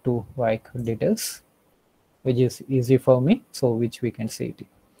go back to like details, which is easy for me, so which we can see it.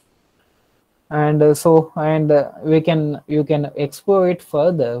 And you can explore it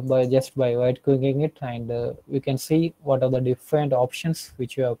further by just by right clicking it, and you can see what are the different options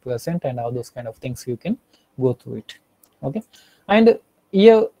which you have present and all those kind of things. You can go through it. Okay, and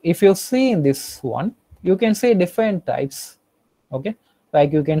here if you see in this one, you can see different types. Okay,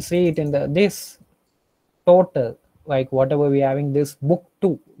 like you can see it in the this total, like whatever we having this book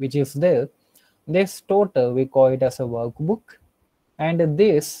 2 which is there, this total we call it as a workbook, and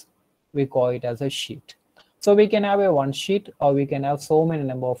this we call it as a sheet. So we can have a one sheet, or we can have so many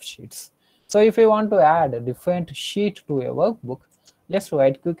number of sheets. So if you want to add a different sheet to a workbook, just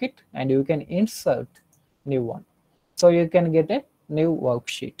right click it and you can insert new one. So you can get a new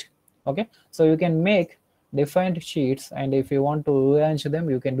worksheet. Okay, so you can make different sheets, and if you want to arrange them,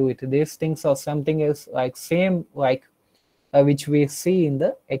 you can do it. These things are something else like same like which we see in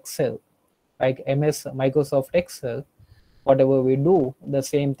the Excel, like Microsoft Excel. Whatever we do, the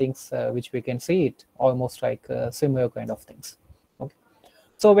same things which we can see it almost like similar kind of things. Okay,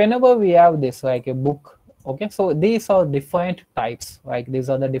 so whenever we have this like a book, okay, so these are different types, like these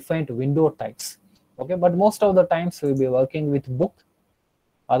are the different window types. Okay, but most of the times we'll be working with book,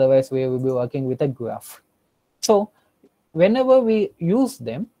 otherwise we will be working with a graph. So whenever we use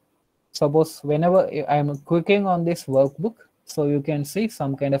them, suppose whenever I'm clicking on this workbook, so you can see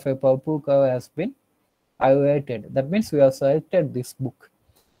some kind of a purple color has been highlighted. That means we have selected this book.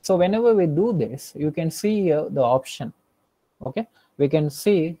 So whenever we do this, you can see here the option. Okay, we can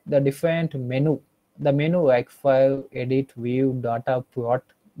see the different menu. The menu like file, edit, view, data, plot,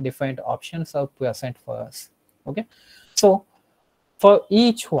 different options are present for us. Okay, so for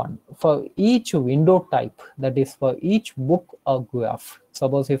each one, for each window type, that is for each book or graph.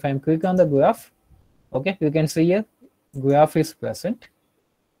 Suppose if I'm click on the graph, okay, you can see here graph is present.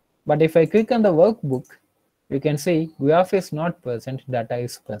 But if I click on the workbook, you can see graph is not present, data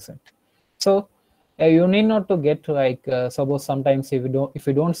is present. So you need not to get like suppose sometimes if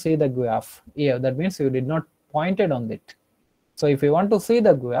you don't see the graph here, that means you did not pointed on it. So if you want to see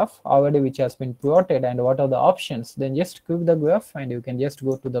the graph already which has been plotted and what are the options, then just click the graph and you can just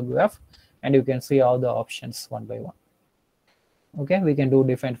go to the graph and you can see all the options one by one. Okay, we can do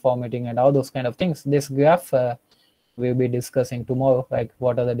different formatting and all those kind of things. This graph we'll be discussing tomorrow, like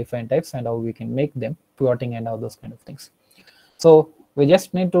what are the different types and how we can make them, plotting and all those kind of things. So we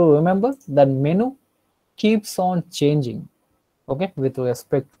just need to remember that menu keeps on changing, okay, with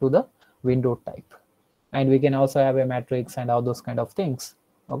respect to the window type. And we can also have a matrix and all those kind of things.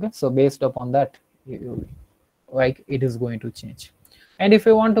 Okay, so based upon that, like it is going to change. And if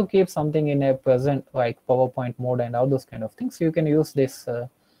you want to keep something in a present like PowerPoint mode and all those kind of things, you can use this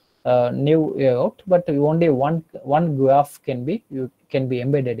new layout, but only one graph can be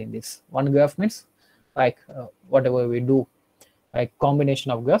embedded in this. One graph means like whatever we do, like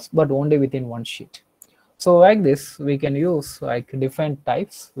combination of graphs, but only within one sheet. So like this, we can use like different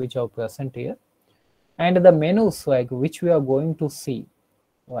types which are present here, and the menus like which we are going to see,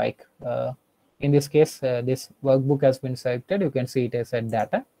 like in this case this workbook has been selected. You can see it as a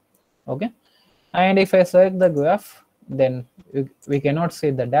data. Okay, and if I select the graph, then we cannot see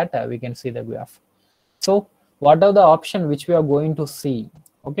the data, we can see the graph. So what are the options which we are going to see?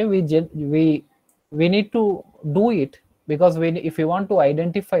 Okay, we need to do it, because if we want to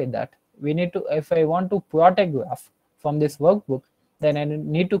identify that, we need to, if I want to plot a graph from this workbook, then I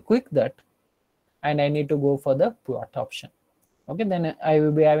need to click that and I need to go for the plot option. Okay, then I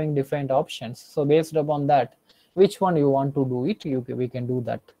will be having different options. So based upon that, which one you want to do it, we can do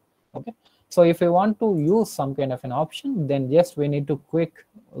that. Okay, so if you want to use some kind of an option, then just we need to click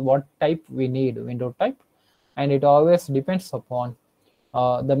what type we need, window type, and it always depends upon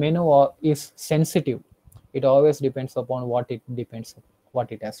the menu is sensitive. It always depends upon what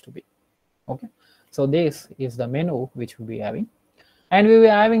it has to be. Okay, so this is the menu which we'll be having. And we were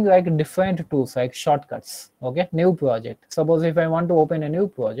having like different tools like shortcuts. Okay, new project. Suppose if I want to open a new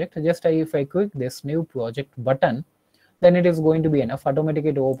project, just if I click this new project button, then it is going to be enough.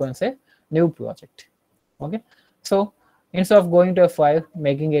 Automatically it opens a new project. Okay, so instead of going to a file,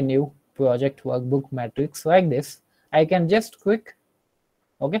 making a new project workbook matrix like this, I can just click.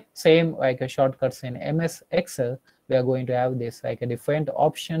 Okay, same like a shortcuts in MS Excel, we are going to have this like a different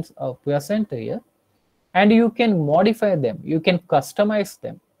options are present here. And you can modify them, you can customize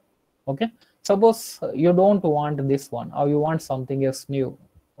them. Okay, suppose you don't want this one, or you want something else new.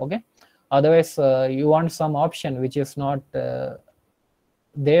 Okay, otherwise you want some option which is not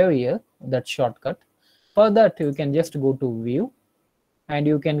there here, that shortcut. For that, you can just go to view and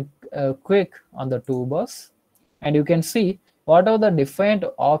you can click on the toolbars, and you can see what are the different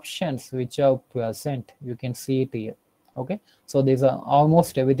options which are present. You can see it here. Okay, so these are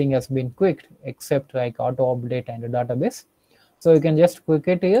almost everything has been quicked except like auto update and database. So you can just quick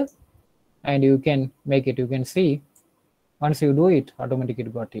it here and you can make it. You can see once you do it, automatically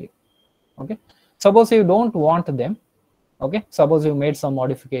it got here. Okay, suppose you don't want them. Okay, suppose you made some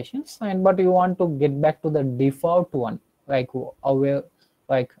modifications and but you want to get back to the default one, like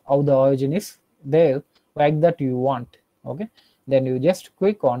how the origin is there, like that you want. Okay, then you just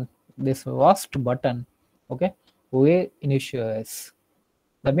click on this last button. Okay, reinitialize.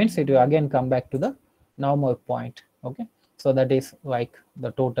 That means it will again come back to the normal point. Okay, so that is like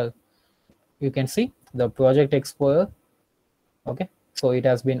the total. You can see the project explorer. Okay, so it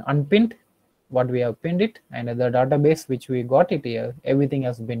has been unpinned, what we have pinned it, and the database which we got it here, everything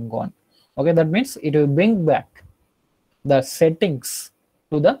has been gone. Okay, that means it will bring back the settings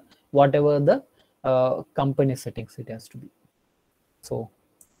to the whatever the company settings it has to be. So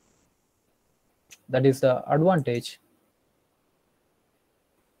that is the advantage.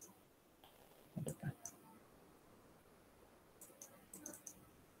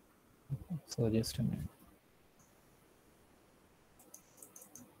 So just a minute.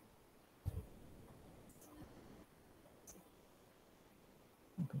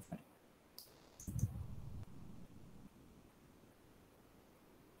 Okay, fine.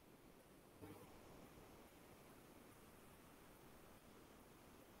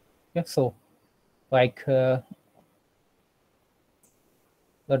 Yeah, so like the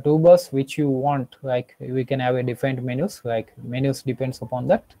toolbars which you want, like we can have a different menus, like menus depends upon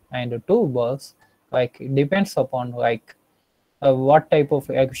that, and the toolbars like it depends upon like what type of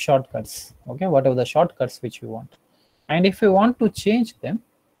shortcuts. Okay, what are the shortcuts which you want, and if you want to change them,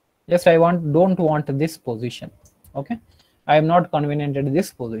 just don't want this position. Okay, I am not convenient at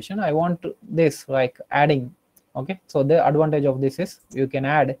this position, I want this, like adding. Okay, so the advantage of this is you can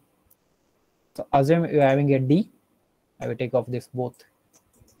add. So assume you're having a D, I will take off this both.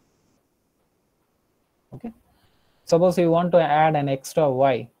 Okay, suppose you want to add an extra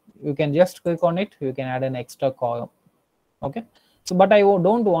Y, you can just click on it, you can add an extra column. Okay, so but I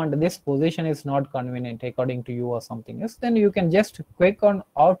don't want this position is not convenient according to you or something else, then you can just click on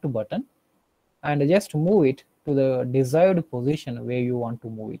Alt button and just move it to the desired position where you want to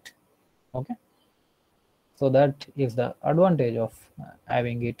move it. Okay, so that is the advantage of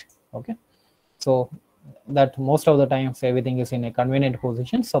having it. Okay, so that most of the times everything is in a convenient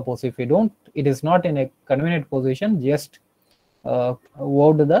position. Suppose if you don't, it is not in a convenient position, just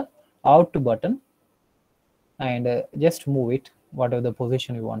hold the Alt button and just move it whatever the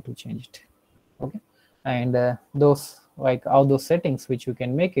position you want to change it. Okay, and those like all those settings which you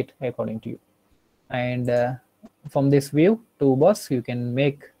can make it according to you. And from this view toolbars, you can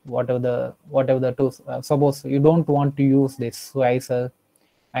make whatever the tools. Suppose you don't want to use this slicer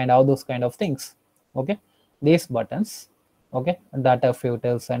and all those kind of things. Okay, these buttons, okay, data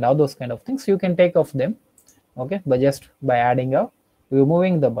filters and all those kind of things, you can take off them. Okay, but just by adding up,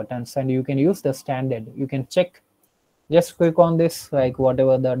 removing the buttons, and you can use the standard. You can check, just click on this, like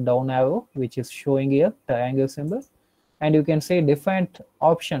whatever the down arrow which is showing here, triangle symbol, and you can see different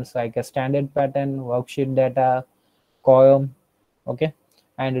options like a standard pattern, worksheet data, column. Okay,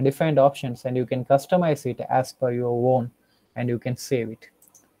 and different options, and you can customize it as per your own, and you can save it.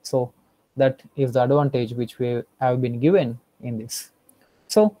 So that is the advantage which we have been given in this.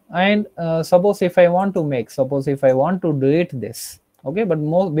 So, and suppose if I want to delete this. Okay, but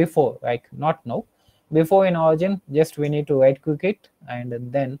more before, like not now, before in origin, just we need to right click it and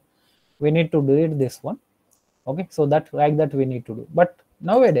then we need to delete this one. Okay, so that like that we need to do, but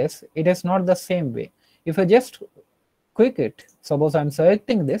nowadays it is not the same way. If I just click it, suppose I'm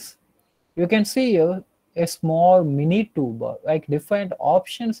selecting this, you can see here a small mini toolbar, like different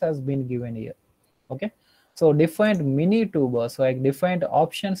options has been given here. Okay, so different mini toolbars, like different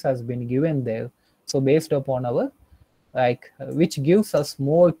options has been given there. So based upon our like which gives us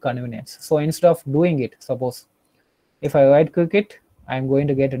more convenience. So instead of doing it, suppose if I right click it, I'm going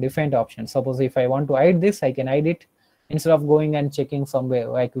to get a different option. Suppose if I want to hide this, I can hide it instead of going and checking somewhere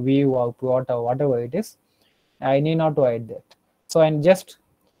like view or plot or whatever it is. I need not to hide that. So and just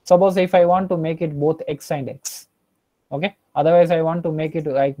suppose if I want to make it both X and X. Okay, otherwise I want to make it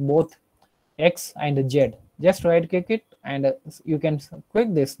like both X and Z. Just right click it and you can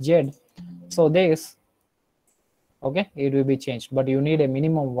click this Z. So this, okay, it will be changed, but you need a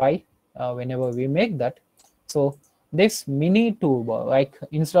minimum Y whenever we make that. So this mini toolbar, like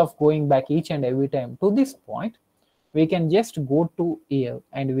instead of going back each and every time to this point, we can just go to here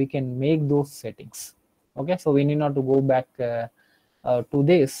and we can make those settings. Okay, so we need not to go back to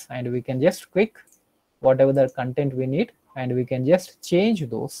this, and we can just click whatever the content we need, and we can just change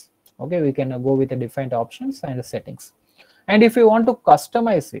those. Okay, we can go with the different options and settings. And if you want to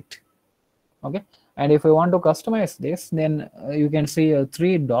customize it, okay, and if you want to customize this, then you can see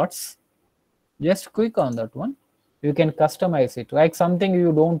 3 dots. Just click on that one. You can customize it like something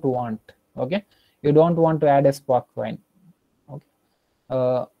you don't want. Okay, you don't want to add a spark line.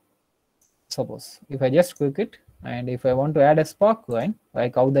 Okay, suppose if I just click it, and if I want to add a spark line,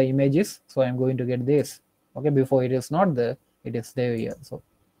 like how the image is, so I'm going to get this. Okay, before it is not there, it is there here. So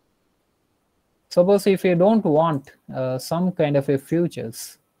suppose if you don't want some kind of a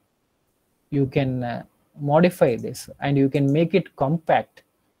features, you can modify this and you can make it compact.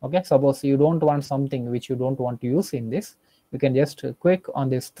 Okay, suppose you don't want something which you don't want to use in this, you can just click on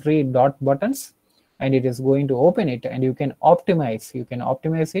these 3 dot buttons and it is going to open it, and you can optimize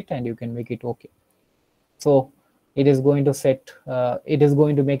it and you can make it okay. So it is going to set it is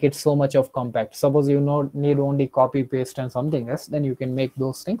going to make it so much of compact. Suppose you need only copy paste and something else, then you can make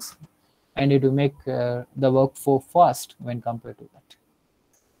those things and it will make the workflow fast when compared to that.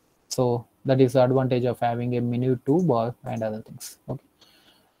 So that is the advantage of having a menu toolbar and other things. Okay,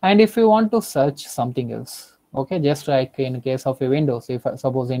 and if you want to search something else, okay, just like in case of a Windows, if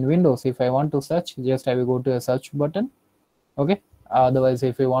suppose in Windows, if I want to search, just I will go to a search button. Okay, otherwise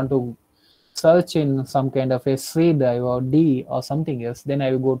if you want to search in some kind of a C drive or D or something else, then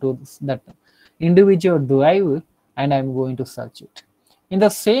I will go to that individual drive and I'm going to search it. In the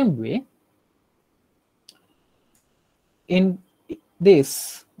same way, in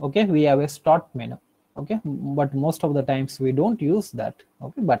this, okay, we have a start menu. Okay, but most of the times we don't use that.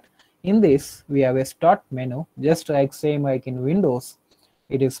 Okay, but in this we have a start menu, just like same like in Windows,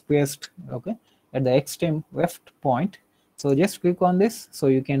 it is placed, okay, at the extreme left point. So just click on this, so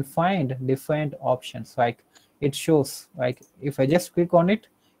you can find different options. Like it shows, like if I just click on it,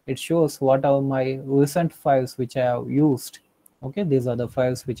 it shows what are my recent files which I have used. Okay, these are the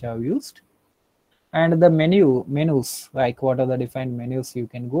files which I have used. And the menus, like what are the different menus, you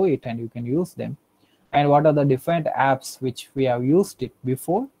can go it and you can use them. And what are the different apps which we have used it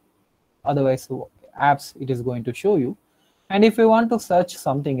before, otherwise apps it is going to show you. And if you want to search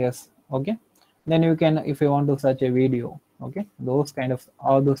something else, okay, then you can, if you want to search a video, okay, those kind of,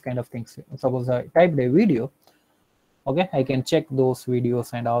 all those kind of things. Suppose I typed a video, okay, I can check those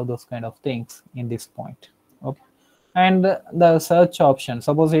videos and all those kind of things in this point. Okay, and the search option,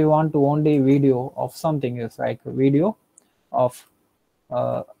 suppose you want to only video of something else, like video of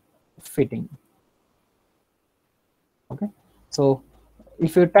fitting. Okay, so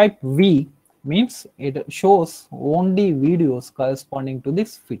if you type V, means it shows only videos corresponding to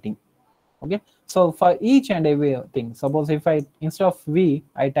this fitting. Okay, so for each and every thing, suppose if I, instead of V,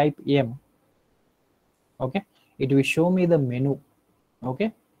 I type M, okay, it will show me the menu.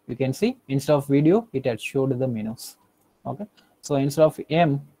 Okay, you can see instead of video, it had showed the menus. Okay, so instead of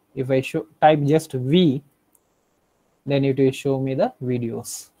M, if I type just V, then it will show me the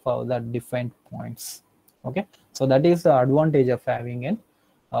videos for the different points. Okay, so that is the advantage of having an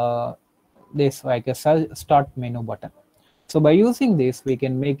this like a start menu button. So by using this, we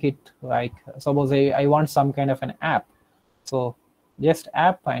can make it like, suppose I want some kind of an app, so just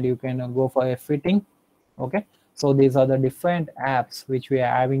app, and you can go for a fitting. Okay, so these are the different apps which we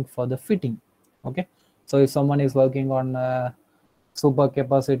are having for the fitting. Okay, so if someone is working on super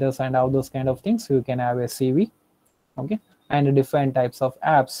capacitors and all those kind of things, you can have a CV. Okay, and different types of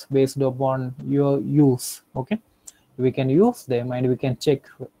apps based upon your use. Okay, we can use them and we can check.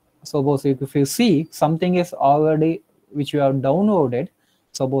 Suppose if you see something is already which you have downloaded,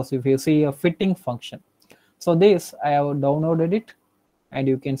 suppose if you see a fitting function, so this I have downloaded it and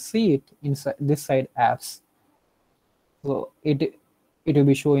you can see it inside this side apps. So it will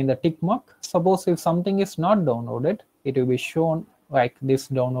be showing the tick mark. Suppose if something is not downloaded, it will be shown like this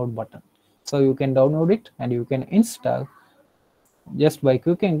download button. So you can download it and you can install just by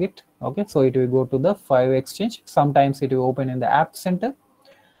clicking it. Okay, so it will go to the file exchange. Sometimes it will open in the app center,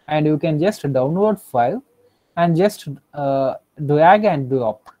 and you can just download file and just drag and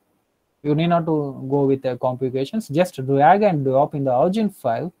drop. You need not to go with the complications, just drag and drop in the origin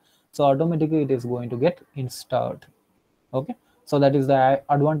file, so automatically it is going to get installed. Okay, so that is the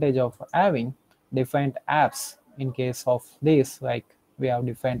advantage of having different apps. In case of this, like we have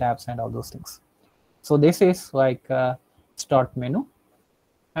different apps and all those things. So this is like start menu.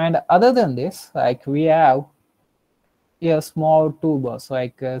 And other than this, like we have a small toolbars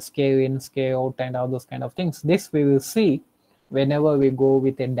like scale in, scale out, and all those kind of things. This we will see whenever we go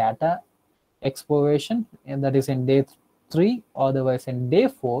with a data exploration, and that is in day 3 or otherwise in day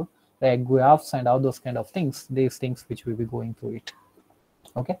 4, like graphs and all those kind of things, these things which we will be going through it.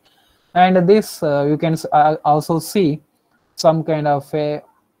 Okay, And this you can also see some kind of a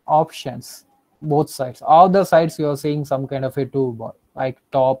options, both sides. All the sides you are seeing some kind of a toolbar, like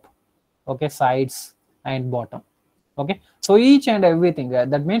top, okay, sides and bottom. Okay, so each and everything,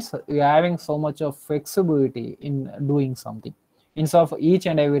 that means you are having so much of flexibility in doing something. Instead of each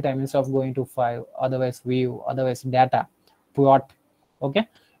and every time, instead of going to file, otherwise view, otherwise data, plot, okay,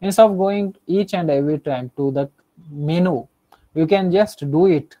 instead of going each and every time to the menu, you can just do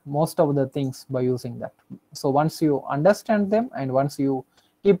it most of the things by using that. So once you understand them and once you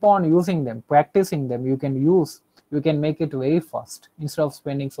keep on using them, practicing them, you can make it very fast. Instead of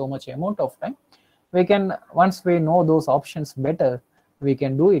spending so much amount of time, we can, once we know those options better, we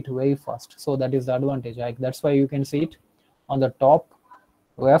can do it very fast. So that is the advantage. Like that's why you can see it on the top,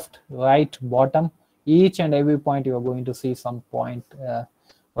 left, right, bottom, each and every point you are going to see some point,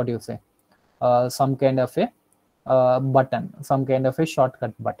 what do you say, some kind of a button, some kind of a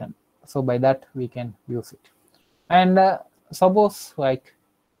shortcut button. So by that we can use it. And suppose like,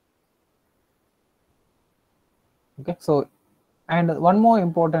 okay, so, and one more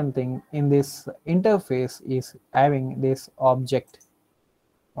important thing in this interface is having this object.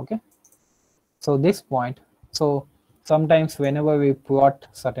 Okay, so this point, so sometimes whenever we plot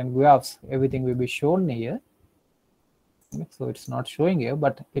certain graphs, everything will be shown here. Okay, so it's not showing here,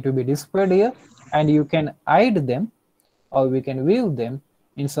 but it will be displayed here, and you can hide them or we can view them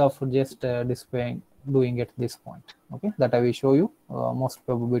instead of just displaying, doing it this point. Okay, that I will show you most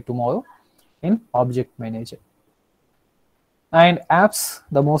probably tomorrow in Object Manager. And apps,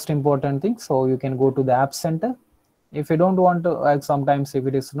 the most important thing. So you can go to the App Center. If you don't want to, like sometimes if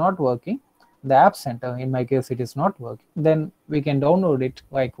it is not working, the App Center, in my case it is not working, then we can download it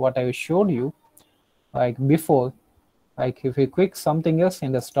like what I showed you like before. Like if you click something else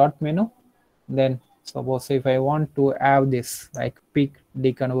in the start menu, then suppose if I want to have this like peak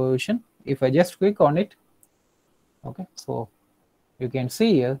deconvolution, if I just click on it, okay, so you can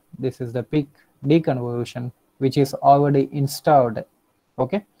see here, this is the peak deconvolution which is already installed.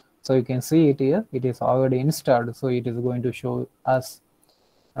 Okay, so you can see it here, it is already installed, so it is going to show us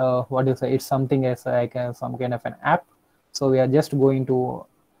what you say, it's something as like some kind of an app. So we are just going to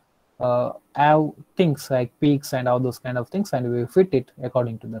have things like peaks and all those kind of things, and we will fit it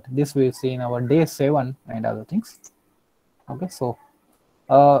according to that. This we see in our day 7 and other things. Okay, so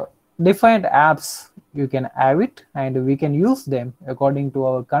different apps you can have it, and we can use them according to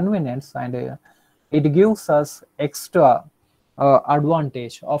our convenience, and it gives us extra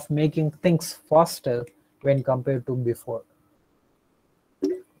advantage of making things faster when compared to before.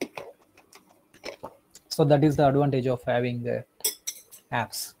 So that is the advantage of having the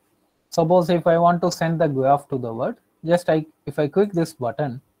apps. Suppose if I want to send the graph to the world, just if I click this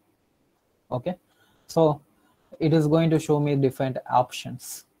button, okay, so it is going to show me different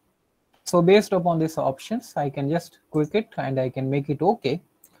options. So based upon these options, I can just click it and I can make it okay.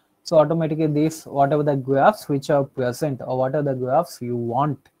 So automatically this, whatever the graphs which are present or what are the graphs you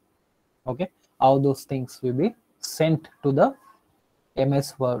want, okay, all those things will be sent to the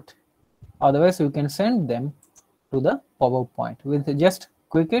MS Word. Otherwise you can send them to the PowerPoint with just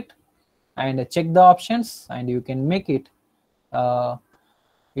click it and check the options, and you can make it,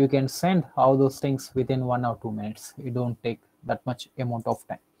 you can send all those things within 1 or 2 minutes. You don't take that much amount of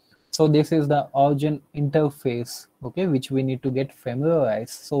time. So this is the origin interface, okay, which we need to get familiarized.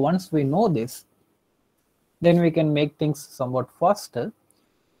 So once we know this, then we can make things somewhat faster.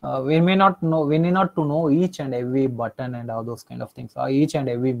 We need not to know each and every button and all those kind of things, or each and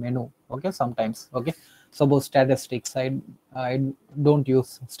every menu. Okay, sometimes, okay, suppose statistics, I don't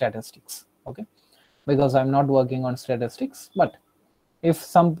use statistics, okay, because I'm not working on statistics. But if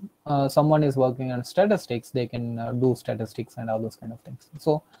someone is working on statistics, they can do statistics and all those kind of things.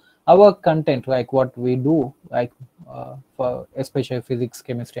 So our content, like what we do, like for especially physics,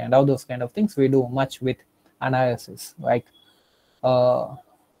 chemistry and all those kind of things, we do much with analysis, like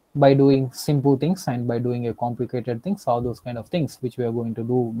by doing simple things and by doing a complicated things, all those kind of things which we are going to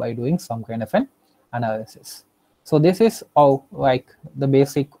do by doing some kind of an analysis. So this is how like the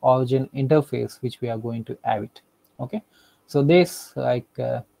basic origin interface which we are going to have it. Okay, so this like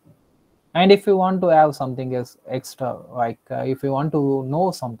and if you want to have something else extra, like if you want to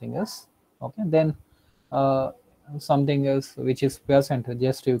know something else, okay, then something else which is present,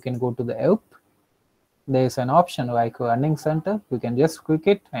 just you can go to the help. There is an option like Learning Center. You can just click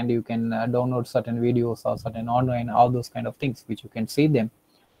it and you can download certain videos or certain online, all those kind of things which you can see them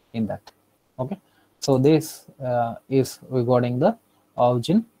in that. Okay, so this is regarding the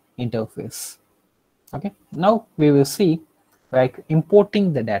origin interface. Okay, now we will see like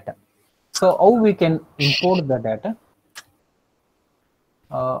importing the data. So how we can import the data?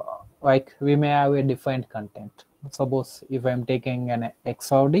 like we may have a different content. Suppose if I'm taking an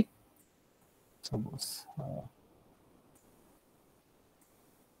XOD, suppose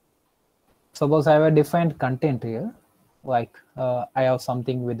I have a different content here, like I have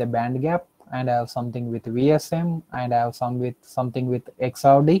something with a band gap, and I have something with VSM, and I have something with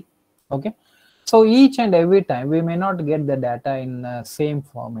XOD. Okay, so each and every time we may not get the data in same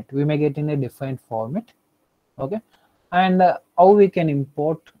format, we may get in a different format. Okay, and how we can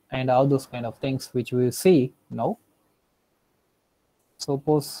import and all those kind of things which we will see now.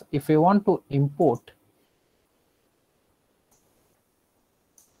 Suppose if we want to import,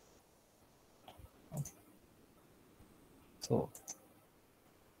 so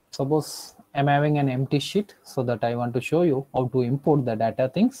suppose I'm having an empty sheet, so that I want to show you how to import the data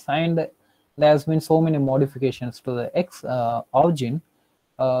things, and there has been so many modifications to the origin,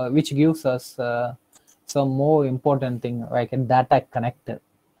 which gives us some more important thing like a data connector.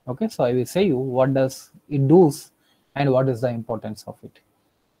 Okay, so I will say you what does it do and what is the importance of it.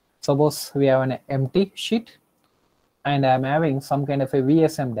 Suppose we have an empty sheet and I'm having some kind of a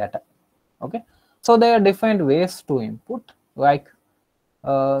VSM data. Okay, so there are different ways to input, like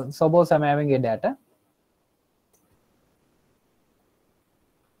suppose I'm having a data,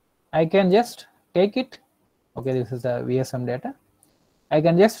 I can just take it. Okay, this is the VSM data. I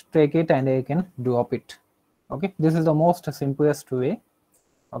can just take it and I can drop it. Okay, this is the most simplest way.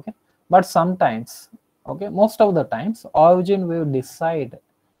 Okay, but sometimes, okay, most of the times origin will decide,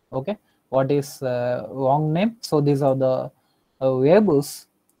 okay, what is wrong name. So these are the variables,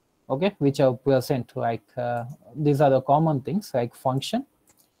 okay, which are present, like these are the common things like function.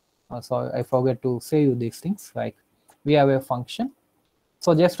 So I forget to say you these things, like we have a function.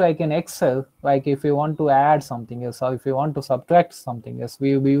 So just like in Excel, like if you want to add something else or if you want to subtract something else,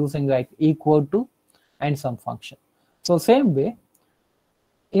 we will be using like equal to and some function. So same way,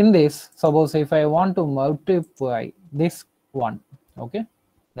 in this, suppose if I want to multiply this one, okay,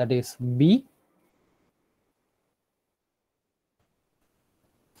 that is B,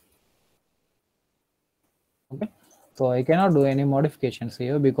 okay, so I cannot do any modifications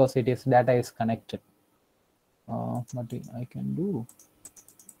here because it is data is connected. But I can do.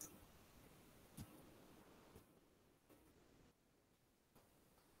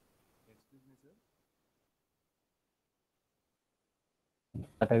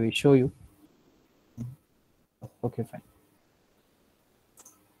 That I will show you. Okay, fine.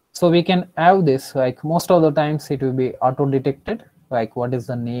 So we can have this, like most of the times it will be auto detected, like what is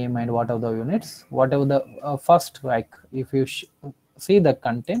the name and what are the units, whatever the first, like if you see the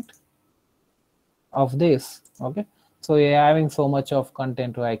content of this, okay, so you're having so much of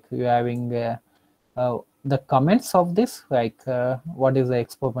content, like you're having the comments of this, like what is the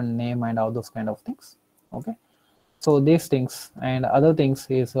experiment name and all those kind of things. Okay, so these things and other things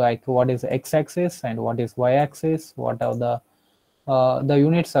is like what is x-axis and what is y-axis, what are the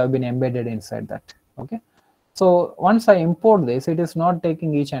units have been embedded inside that. Okay, so once I import this, it is not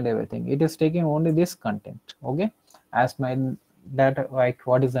taking each and everything, it is taking only this content, okay, as my data, like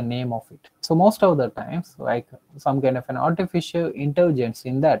what is the name of it. So most of the times, like some kind of an artificial intelligence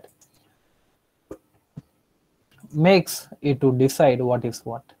in that makes it to decide what is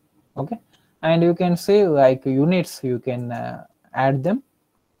what. Okay, and you can say like units, you can add them.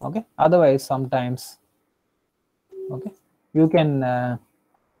 Okay, otherwise sometimes, okay, you can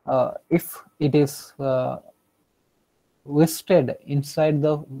if it is listed inside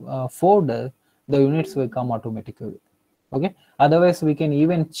the folder, the units will come automatically. Okay, otherwise we can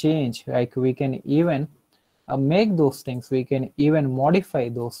even change, like we can even make those things, we can even modify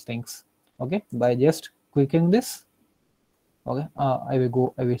those things, okay, by just clicking this. Okay, I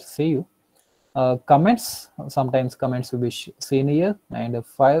will say you comments, sometimes comments will be seen here, and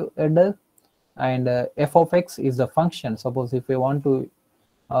file header, and f of x is the function. Suppose if we want to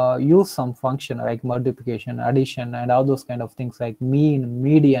use some function like multiplication, addition, and all those kind of things like mean,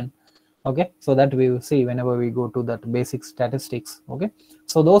 median, okay, so that we will see whenever we go to that basic statistics. Okay,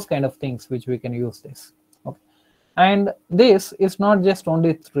 so those kind of things which we can use this. Okay, and this is not just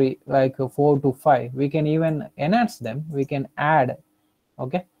only 3, like 4 to 5, we can even enhance them, we can add.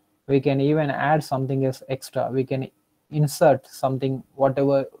 Okay, we can even add something else extra, we can insert something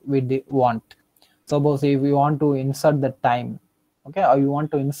whatever we want. Suppose if we want to insert the time, okay, or you want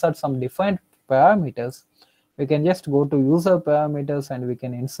to insert some different parameters, we can just go to user parameters and we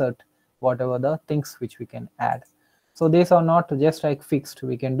can insert whatever the things which we can add. So these are not just like fixed,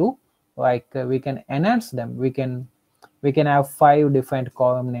 we can do like we can enhance them, we can have 5 different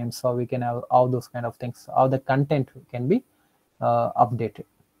column names, or we can have all those kind of things, all the content can be updated.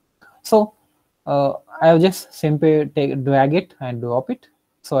 So I have just simply drag it and drop it.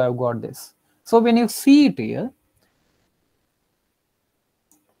 So I've got this. So when you see it here,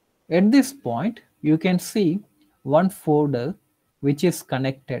 at this point, you can see one folder which is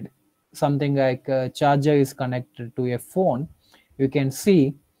connected. Something like a charger is connected to a phone. You can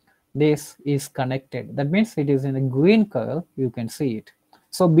see this is connected. That means it is in a green color. You can see it.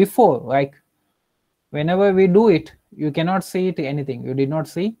 So before, like whenever we do it, you cannot see it anything. You did not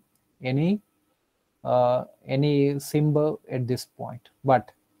see any symbol at this point.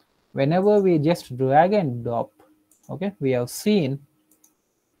 But whenever we just drag and drop, okay, we have seen,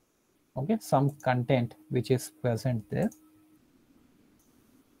 okay, some content which is present there.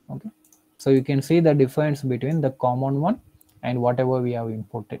 Okay, so you can see the difference between the common one and whatever we have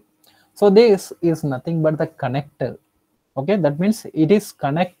imported. So this is nothing but the connector. Okay, that means it is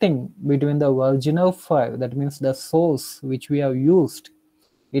connecting between the original file, that means the source which we have used,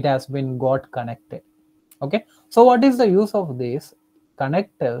 it has been got connected. Okay, so what is the use of this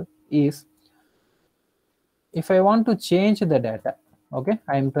connector is, if I want to change the data, okay,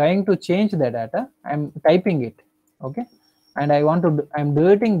 I am trying to change the data, I am typing it, okay, and I want to, I am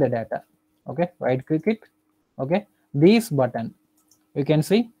deleting the data, okay, right click it, okay, this button, you can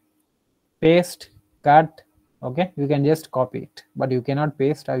see paste, cut, okay, you can just copy it, but you cannot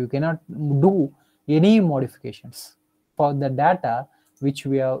paste or you cannot do any modifications for the data which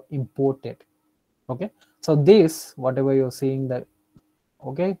we have imported. Okay, so this, whatever you're seeing, the,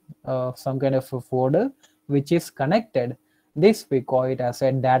 okay, some kind of a folder which is connected, this we call it as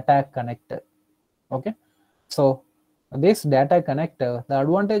a data connector. Okay, so this data connector, the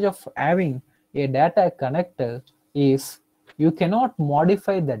advantage of having a data connector is you cannot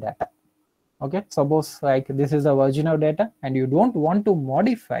modify the data. Okay, suppose like this is a version of data and you don't want to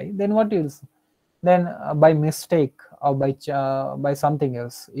modify, then what is, then by mistake or by something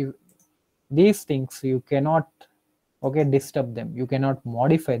else, if these things you cannot, okay, disturb them, you cannot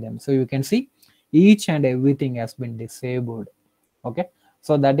modify them. So you can see each and everything has been disabled. Okay,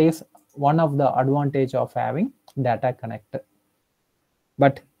 so that is one of the advantage of having data connector.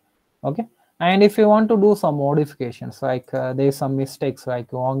 But okay, and if you want to do some modifications, like there is some mistakes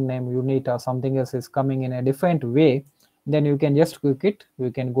like wrong name unit or something else is coming in a different way, then you can just click it,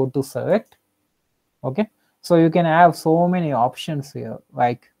 you can go to select. Okay, so you can have so many options here,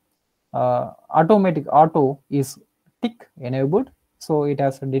 like automatic auto is tick enabled, so it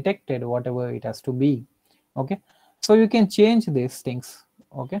has detected whatever it has to be. Okay, so you can change these things.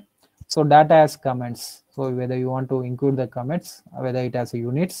 Okay, so data has comments, so whether you want to include the comments, whether it has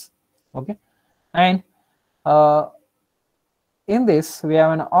units. Okay, and in this we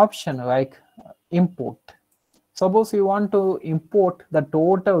have an option like import. Suppose you want to import the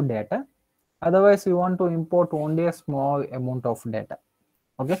total data, otherwise you want to import only a small amount of data.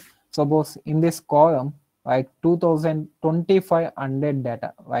 Okay, suppose in this column, like 2500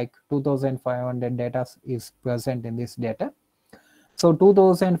 data, like 2500 data is present in this data. So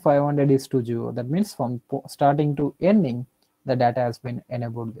 2500 is to 0. That means from starting to ending, the data has been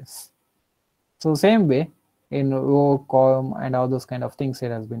enabled this. So same way in row, column, and all those kind of things, it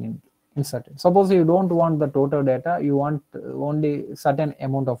has been inserted. Suppose you don't want the total data, you want only certain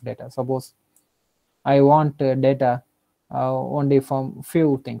amount of data. Suppose I want data only from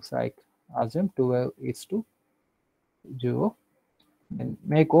few things, like assume 12 is to 0, then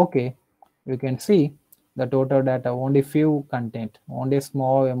make OK. You can see the total data, only few content, only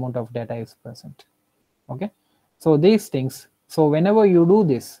small amount of data is present. Okay, so these things, so whenever you do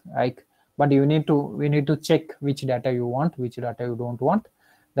this, like, but we need to check which data you want, which data you don't want.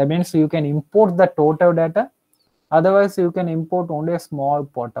 That means you can import the total data, otherwise you can import only a small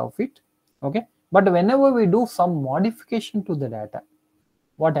part of it. Okay, but whenever we do some modification to the data,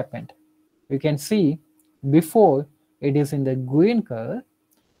 what happened? You can see before it is in the green color,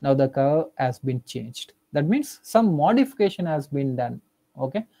 now the color has been changed. That means some modification has been done.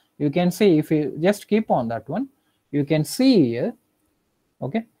 Okay, you can see if you just keep on that one, you can see here,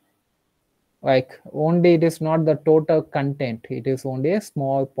 okay, like only it is not the total content, it is only a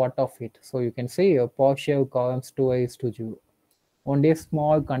small part of it. So you can see your partial columns 2 is to 0, only a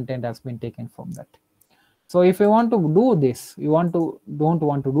small content has been taken from that. So if you want to do this, you don't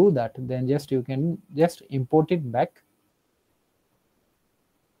want to do that, then just you can just import it back.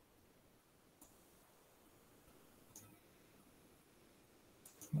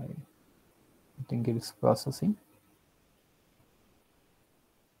 I think it is processing.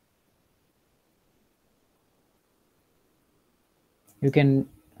 You can,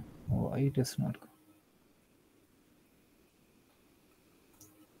 oh, it is not.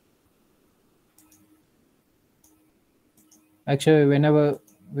 Actually, whenever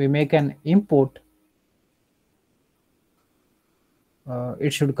we make an import,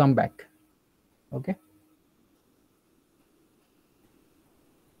 it should come back. Okay.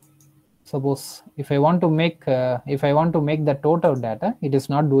 Suppose if I want to make the total data, it is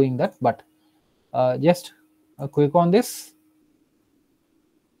not doing that, but just click on this.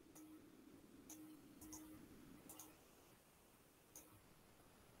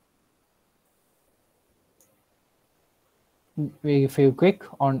 If you click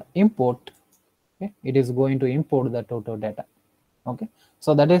on import, okay, it is going to import the total data. Okay,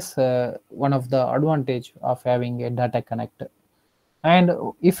 so that is one of the advantage of having a data connector. And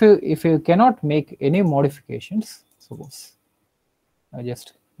if you cannot make any modifications, suppose I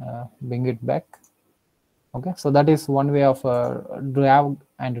just bring it back. Okay, so that is one way of drag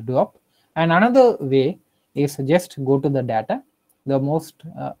and drop. And another way is just go to the data, the most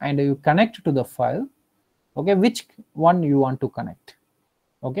and you connect to the file. Okay, which one you want to connect.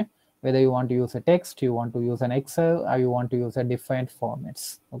 Okay, whether you want to use a text, you want to use an Excel, or you want to use a different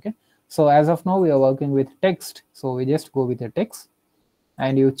formats. Okay, so as of now we are working with text, so we just go with the text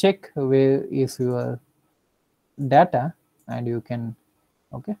and you check where is your data, and you can,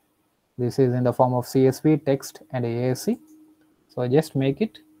 okay, this is in the form of CSV, text, and ASC. So I just make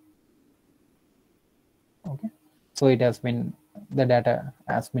it. Okay, so it has been, the data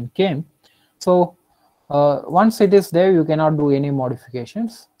has been came. So once it is there, you cannot do any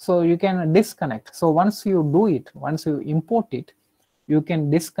modifications, so you can disconnect. So once you do it, once you import it, you can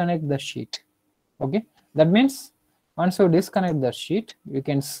disconnect the sheet. Okay, that means once you disconnect the sheet, you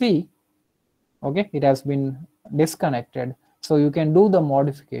can see, okay, it has been disconnected. So you can do the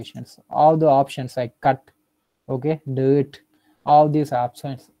modifications, all the options like cut, okay, delete, all these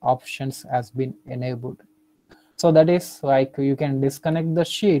options has been enabled. So that is like you can disconnect the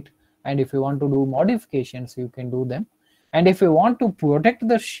sheet, and if you want to do modifications, you can do them. And if you want to protect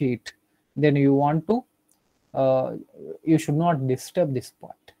the sheet, then you want to you should not disturb this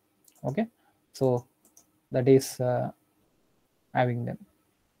part. Okay, so that is having them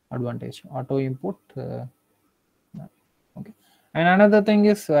advantage. Auto import. Okay, and another thing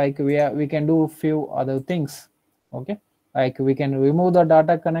is like we can do few other things. Okay, like we can remove the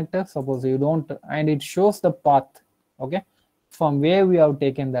data connector. Suppose you don't, and it shows the path. Okay, from where we have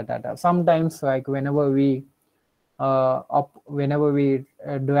taken the data. Sometimes like whenever we drag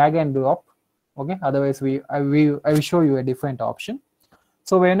and drop. Okay, otherwise I will show you a different option.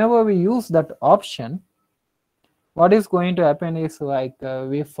 So whenever we use that option, what is going to happen is like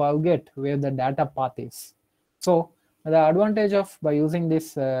we forget where the data path is. So the advantage of by using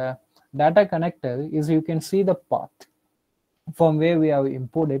this data connector is you can see the path from where we have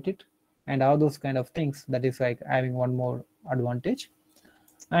imported it and all those kind of things. That is like having one more advantage.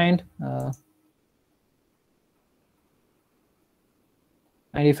 And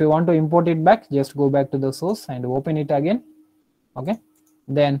if you want to import it back, just go back to the source and open it again. Okay,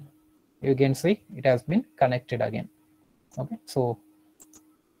 then you can see it has been connected again. Okay, so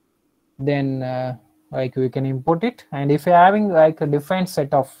then like we can import it, and if you're having like a different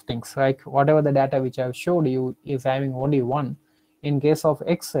set of things, like whatever the data which I've showed you is having only one. In case of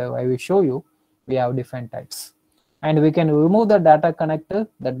Excel, I will show you we have different types, and we can remove the data connector.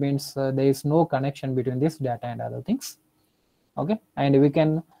 That means there is no connection between this data and other things. Okay, and we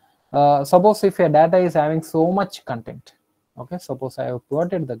can suppose if your data is having so much content. Okay, suppose I have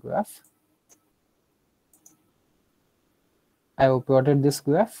plotted the graph. I have plotted this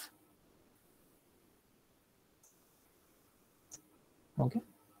graph. Okay,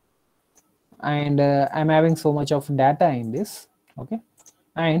 and I'm having so much of data in this. Okay,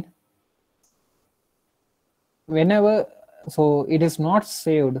 and whenever, so it is not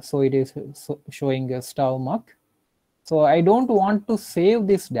saved, so it is showing a star mark. So I don't want to save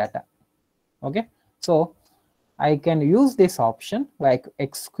this data. Okay, so I can use this option like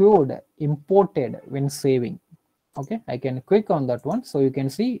exclude imported when saving. Okay, I can click on that one, so you can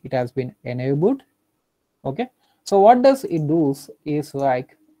see it has been enabled. Okay, so what does it do is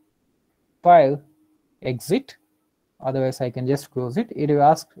like file exit, otherwise I can just close it. It will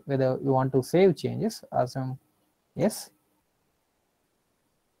ask whether you want to save changes. Assume yes.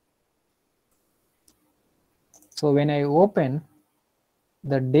 So when I open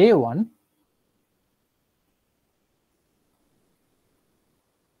the day one,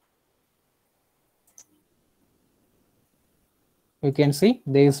 you can see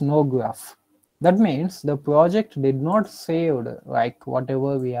there is no graph. That means the project did not save like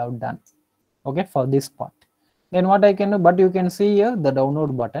whatever we have done. Okay, for this part. Then what I can do, but you can see here the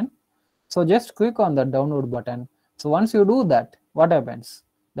download button. So just click on the download button. So once you do that, what happens?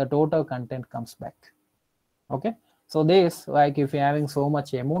 The total content comes back. Okay, so this, like if you're having so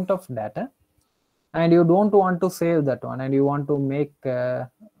much amount of data, and you don't want to save that one, and you want to make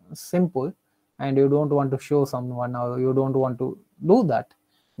simple, and you don't want to show someone, or you don't want to do that,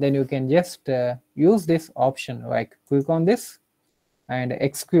 then you can just use this option, like click on this and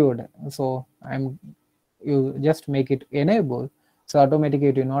exclude. So you just make it enable, so automatically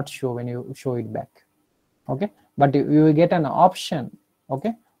it will not show when you show it back. Okay, but you will get an option,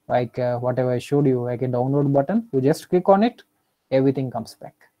 okay, like whatever I showed you, like a download button, you just click on it, everything comes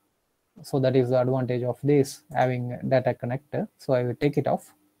back. So that is the advantage of this having data connector. So I will take it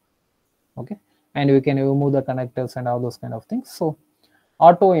off. Okay, and we can remove the connectors and all those kind of things. So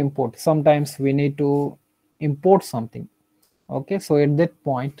auto import, sometimes we need to import something. Okay, so at that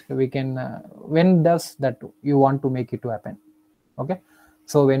point we can when does that you want to make it to happen. Okay,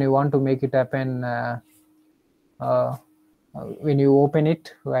 so when you want to make it happen, when you open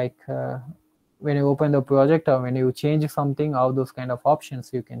it, like when you open the project, or when you change something, all those kind of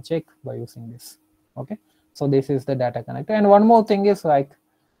options you can check by using this. Okay, so this is the data connector. And one more thing is, like,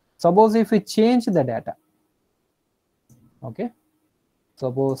 suppose if we change the data, okay,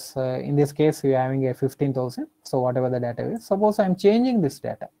 suppose in this case we are having a 15,000, so whatever the data is, suppose I'm changing this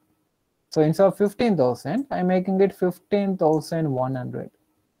data, so instead of 15,000 I'm making it 15,100.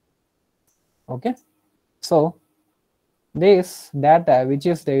 okay, so this data, which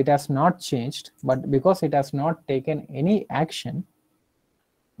is it has not changed, but because it has not taken any action,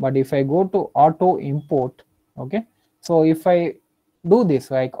 but if I go to auto import, okay, so if I do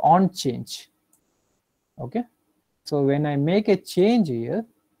this like on change, okay, so when I make a change here,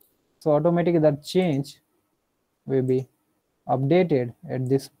 so automatically that change will be updated at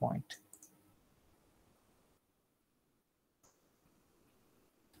this point.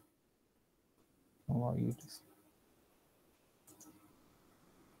 Oh, it is.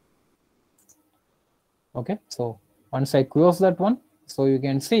 Okay, so once I close that one, so you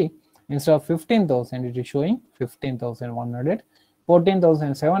can see instead of 15,000 it is showing 15,100,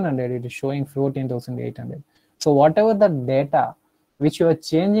 14,700 it is showing 14,800. So whatever the data which you are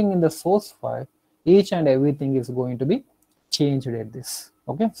changing in the source file, each and everything is going to be changed at this.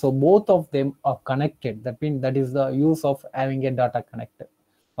 Okay, so both of them are connected. That means that is the use of having a data connector.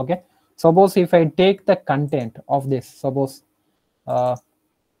 Okay, suppose if I take the content of this, suppose I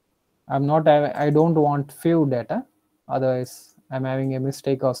don't want few data, otherwise I'm having a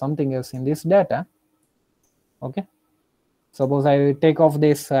mistake or something else in this data. Okay, suppose I take off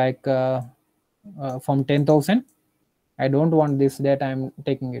this like from 10,000, I don't want this data, I'm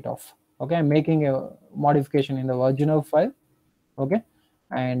taking it off. Okay, I'm making a modification in the original file. Okay,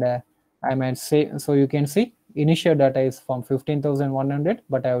 and I might say, so you can see initial data is from 15,100,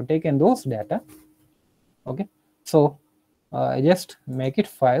 but I have taken those data. Okay, so I just make it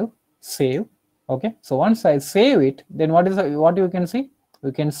file, save. Okay, so once I save it, then what you can see?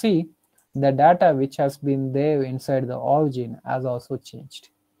 You can see the data which has been there inside the origin has also changed.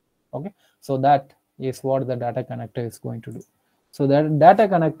 Okay, so that is what the data connector is going to do. So that data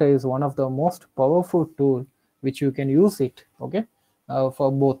connector is one of the most powerful tool which you can use it. Okay,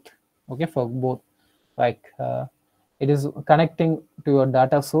 for both. Okay, for both, like it is connecting to your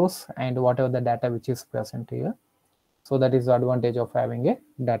data source and whatever the data which is present here. So that is the advantage of having a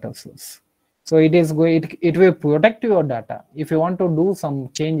data source. So it will protect your data. If you want to do some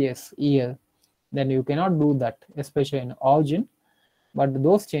changes here, then you cannot do that, especially in origin, but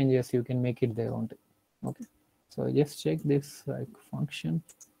those changes you can make it there only. Okay, so just check this like function.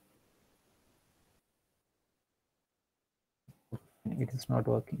 It is not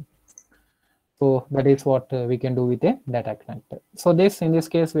working. So that is what we can do with a data connector. So in this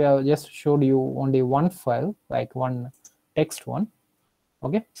case, we have just showed you only one file, like one text one.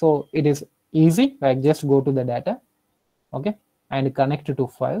 Okay, so it is easy, like just go to the data, okay, and connect it to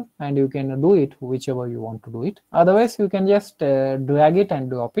file, and you can do it whichever you want to do it. Otherwise, you can just drag it and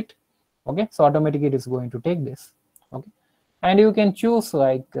drop it. Okay, so automatically it is going to take this. Okay, and you can choose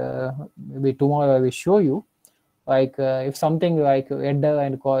like maybe tomorrow I will show you, like if something like header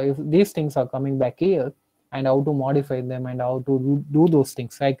and call, if these things are coming back here, and how to modify them and how to do those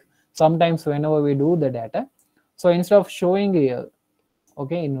things. Like sometimes whenever we do the data, so instead of showing here,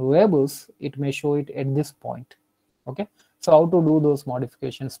 okay, in variables, it may show it at this point. Okay, so how to do those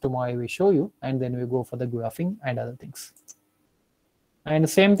modifications tomorrow I will show you, and then we go for the graphing and other things. And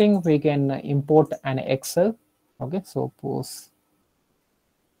same thing, we can import an Excel. Okay, so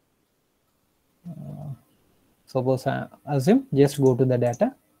suppose assume just go to the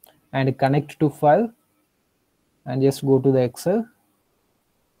data and connect to file and just go to the Excel.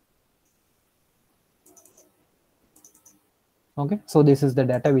 Okay, so this is the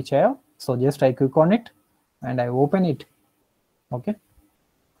data which I have. So just I click on it and I open it. Okay,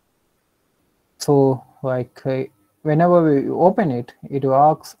 So like whenever we open it, it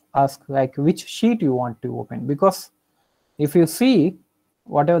will ask like which sheet you want to open, because if you see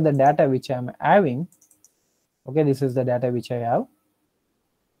whatever the data which I'm having, okay, this is the data which I have.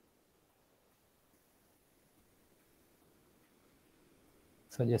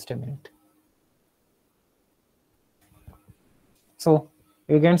 So just a minute. So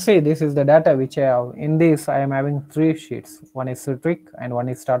you can see this is the data which I have. In this, I am having 3 sheets. One is citric, and one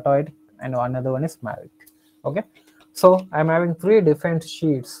is statoid, and another one is malic. Okay, so I'm having 3 different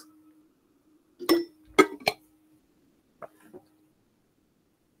sheets.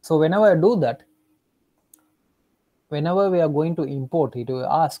 So whenever I do that, whenever we are going to import, it will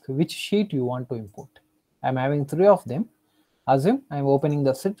ask which sheet you want to import. I'm having 3 of them. Assume I'm opening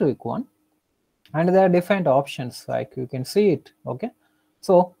the citric one, and there are different options, like you can see it. Okay,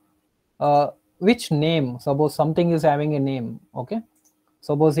 so which name, suppose something is having a name. Okay,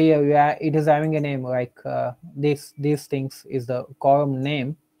 suppose here it is having a name like these things is the column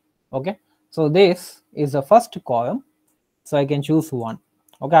name. Okay, so this is the first column, so I can choose one.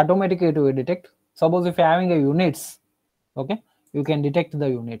 Okay, automatically it will detect. Suppose if you're having a units, okay, you can detect the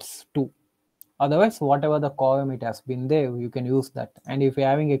units too. Otherwise, whatever the column it has been there, you can use that. And if you're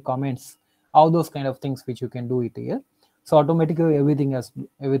having a comments, all those kind of things which you can do it here, so automatically everything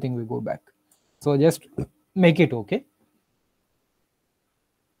will go back. So just make it okay.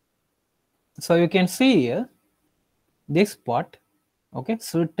 So you can see here this part. Okay,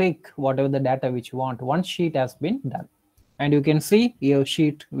 so take whatever the data which you want. One sheet has been done, and you can see your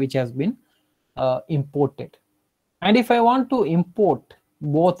sheet which has been imported. And if I want to import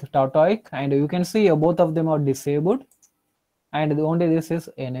both tautoic, and you can see both of them are disabled, and only this is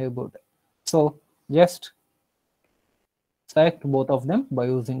enabled. So just select both of them by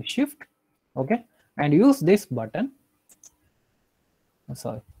using shift. Okay, and use this button.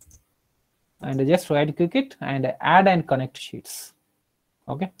 Sorry, and just right click it and add and connect sheets.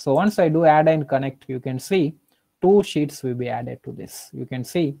 Okay, so once I do add and connect, you can see 2 sheets will be added to this. You can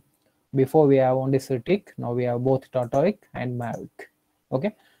see before we have only citric, now we have both tautoic and malic.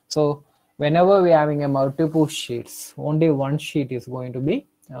 Okay, so whenever we are having a multiple sheets, only one sheet is going to be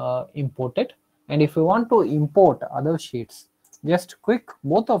imported. And if you want to import other sheets, just click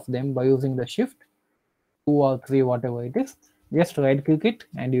both of them by using the shift 2 or 3, whatever it is. Just right click it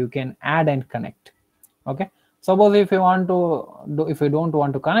and you can add and connect. Okay, suppose if you want to if you don't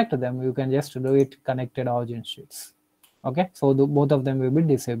want to connect them, you can just do it connected origin sheets. Okay, so both of them will be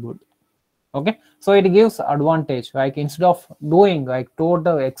disabled. Okay, so it gives advantage, like instead of doing like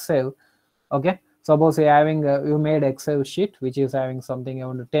total Excel. Okay, suppose you're having you made Excel sheet which is having something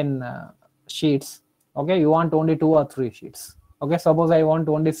around 10 sheets. Okay, you want only 2 or 3 sheets. Okay, suppose I want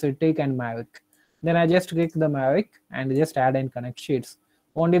only citric and malic, then I just click the malic and just add and connect sheets.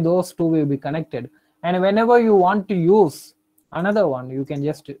 Only those 2 will be connected, and whenever you want to use another one, you can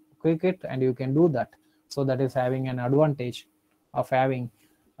just click it and you can do that. So that is having an advantage of having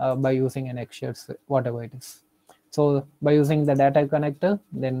by using an Excel, whatever it is. So by using the data connector,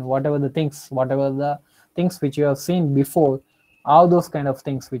 then whatever the things which you have seen before, all those kind of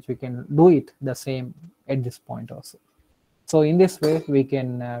things which we can do it the same at this point also. So in this way we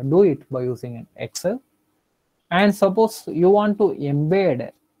can do it by using an Excel. And suppose you want to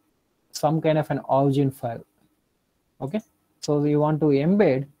embed some kind of an origin file. Okay, so you want to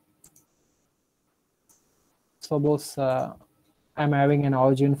embed, suppose I'm having an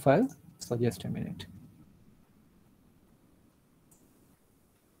origin file. So just a minute.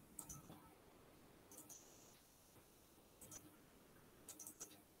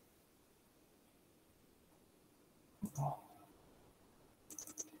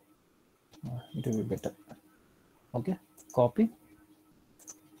 It will be better. Okay, copy.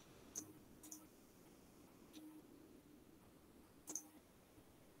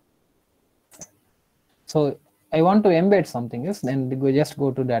 So I want to embed something else, then we just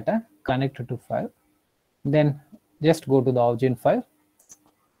go to data, connect to file, then just go to the origin file.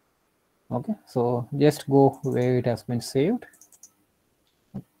 Okay, so just go where it has been saved.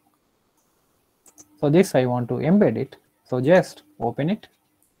 So this I want to embed it. So just open it.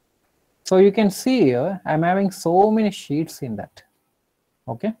 So you can see here I'm having so many sheets in that.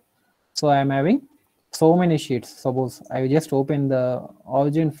 Okay, so I'm having so many sheets. Suppose I just open the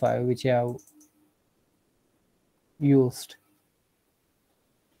origin file which I have used.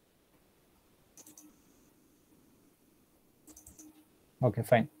 Okay,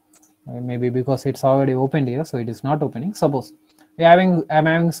 fine. Maybe because it's already opened here, so it is not opening. Suppose I'm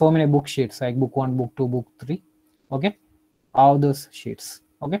having so many book sheets, like book 1, book 2, book 3. Okay, all those sheets.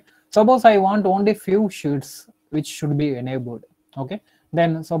 Okay, suppose I want only few sheets which should be enabled. Okay,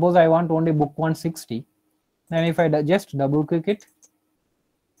 Then suppose I want only book 160, then if I just double click it,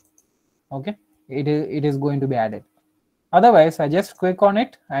 okay, it is going to be added. Otherwise, I just click on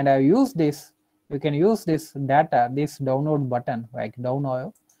it and I use this. You can use this data, this download button, like down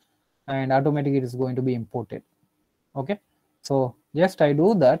arrow, and automatically it is going to be imported. Okay, so just I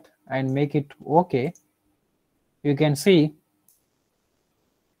do that and make it okay. You can see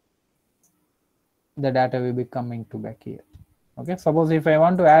the data will be coming to back here. Okay, suppose if I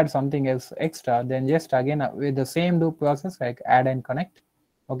want to add something else extra, then just again with the same do process, like add and connect.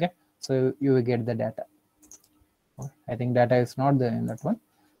 Okay, so you will get the data. I think data is not there in that one.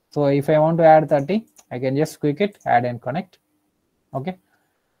 So if I want to add 30, I can just click it, add and connect. Okay,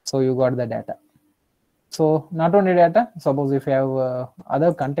 so you got the data. So not only data, suppose if you have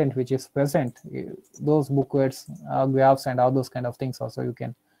other content which is present, those bookwords, graphs and all those kind of things also you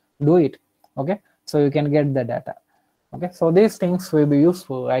can do it. Okay, so you can get the data. Okay, so these things will be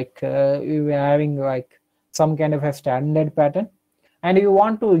useful, like you are having like some kind of a standard pattern and you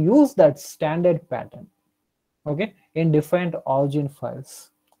want to use that standard pattern, okay, in different origin files.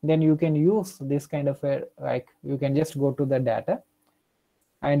 Then you can use this kind of a, like you can just go to the data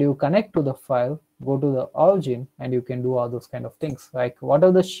and you connect to the file, go to the origin, and you can do all those kind of things. Like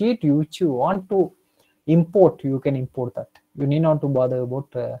whatever the sheet which you want to import, you can import that. You need not to bother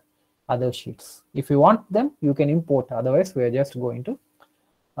about other sheets. If you want them, you can import. Otherwise, we are just going to,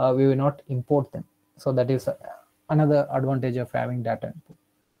 we will not import them. So that is another advantage of having data input.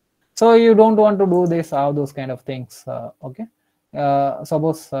 So you don't want to do this, all those kind of things. Okay.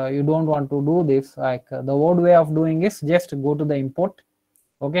 Suppose you don't want to do this, like the old way of doing is just go to the import.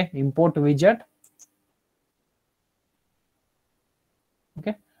 Okay, import widget.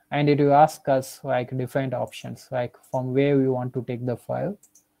 Okay, and it will ask us like different options, like from where we want to take the file.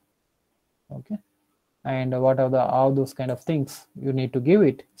 Okay, and what are the all those kind of things you need to give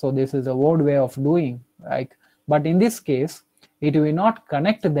it. So this is a old way of doing, like, but in this case it will not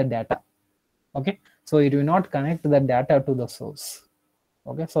connect the data. Okay, so it will not connect the data to the source.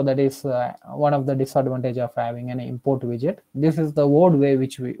 Okay, so that is one of the disadvantage of having an import widget. This is the old way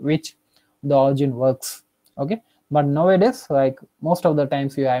which the origin works. Okay, but nowadays, like most of the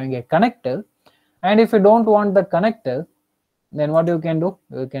times you're having a connector, and if you don't want the connector, then what you can do,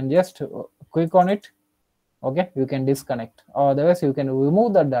 you can just click on it. Okay, you can disconnect, or otherwise you can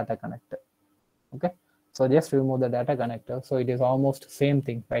remove the data connector. Okay, so just remove the data connector. So it is almost same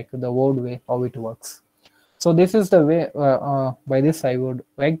thing, like the old way how it works. So this is the way, by this I would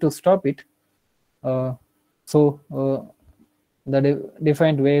like to stop it. The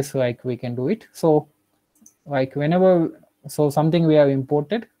different ways like we can do it. So like whenever, so something we have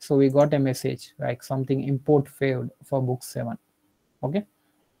imported, so we got a message like something import failed for book 7. Okay.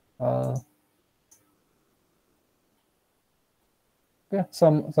 Yeah,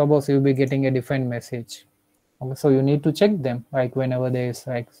 suppose you'll be getting a different message. Okay, so you need to check them, like whenever there is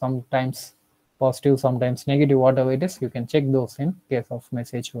like sometimes positive, sometimes negative, whatever it is, you can check those in case of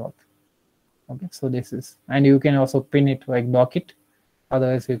message work. Okay, so this is, and you can also pin it, like dock it.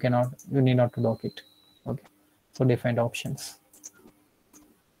 Otherwise you cannot, you need not to dock it. Okay, so different options.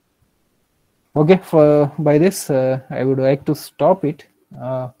 Okay, for by this I would like to stop it.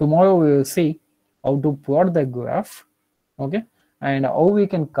 Tomorrow we will see how to plot the graph. Okay, and how we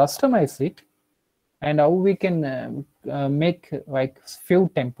can customize it, and how we can make like few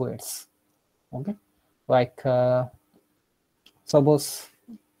templates. Okay, like suppose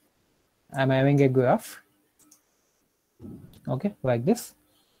I'm having a graph, okay, like this,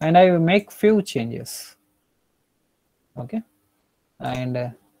 and I will make few changes. Okay,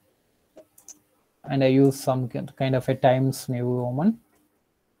 and I use some kind of a Times New Roman.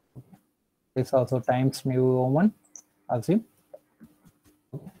 It's also Times New Roman, assume,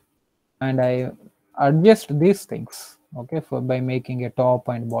 and I adjust these things. Okay, for by making a top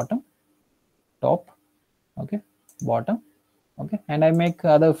and bottom. Top, okay, bottom, okay, and I make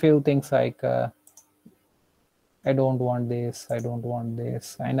other few things like I don't want this, I don't want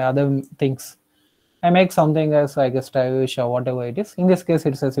this, and other things. I make something as like a stylish or whatever it is. In this case,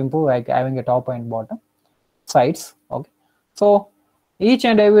 it's a simple like having a top and bottom sides. Okay, so each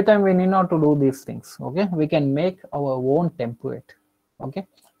and every time we need not to do these things. Okay, we can make our own template. Okay,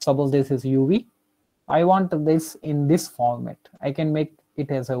 suppose this is UV. I want this in this format. I can make it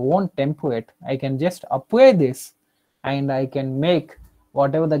as a own template. I can just apply this and I can make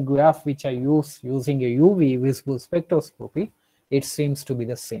whatever the graph which I use using a UV visible spectroscopy, it seems to be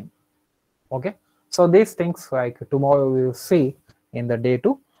the same. Okay, so these things like tomorrow we will see in the day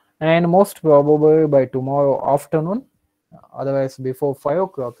 2, and most probably by tomorrow afternoon, otherwise before 5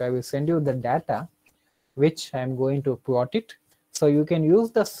 o'clock, I will send you the data which I am going to plot it So you can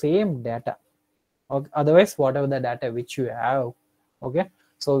use the same data, okay? Otherwise whatever the data which you have, okay,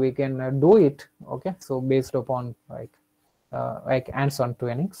 so we can do it, okay, so based upon like hands-on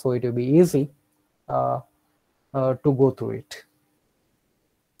training, so it will be easy to go through it.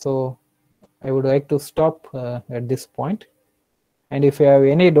 So I would like to stop at this point, and if you have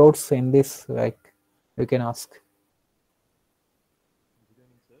any doubts in this, like, you can ask.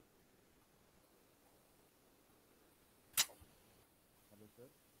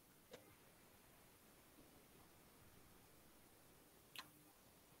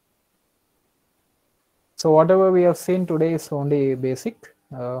 So whatever we have seen today is only basic,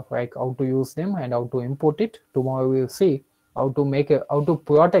 like how to use them and how to import it. Tomorrow we will see how to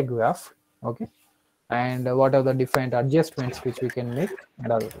plot a graph, okay, and what are the different adjustments which we can make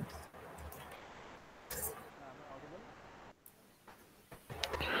and other things.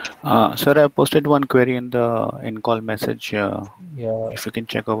 Sir, I posted one query in the in-call message. Yeah. If you can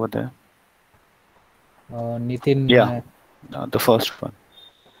check over there. Nitin. Yeah, the first one.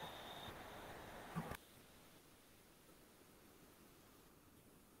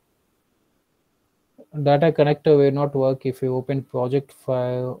 Data connector will not work if you open project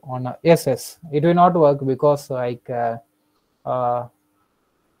file on a yes, it will not work because like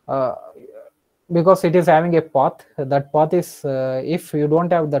because it is having a path. That path is if you don't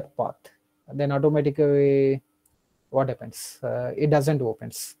have that path, then automatically what happens? It doesn't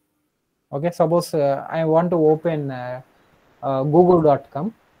opens. Okay, suppose I want to open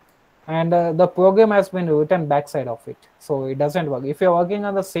google.com and the program has been written backside of it, so it doesn't work. If you're working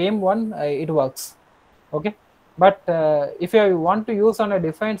on the same one, it works, okay, but if you want to use on a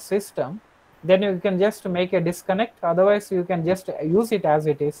different system, then you can just make a disconnect. Otherwise you can just use it as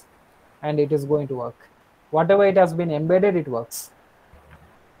it is and it is going to work. Whatever it has been embedded, it works.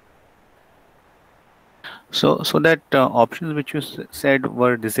 So that options which you said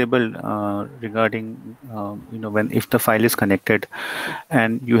were disabled regarding when if the file is connected,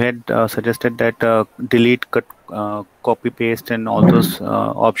 and you had suggested that delete, cut, copy, paste, and all those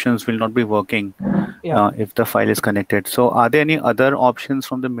options will not be working if the file is connected. So are there any other options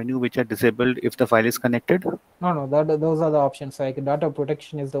from the menu which are disabled if the file is connected? No, those are the options. Like data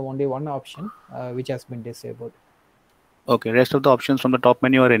protection is the only one option which has been disabled. Okay, rest of the options from the top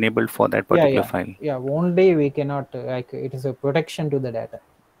menu are enabled for that particular file. Yeah, only we cannot like it is a protection to the data.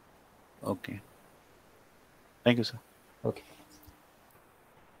 Okay. Thank you, sir. Okay.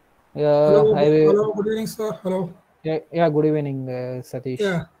 Hello, hello, good evening, sir. Hello. Yeah, good evening, Satish.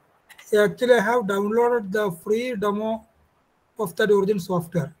 Yeah, actually, I have downloaded the free demo of that origin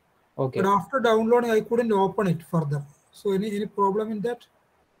software. Okay. But after downloading, I couldn't open it further. So, any problem in that?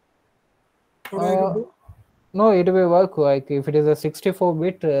 What I could do? No, it will work. Like if it is a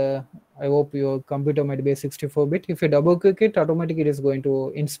 64-bit, I hope your computer might be a 64-bit. If you double click it, automatically it is going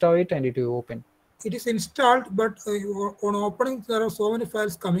to install it and it will open. It is installed, but on opening, there are so many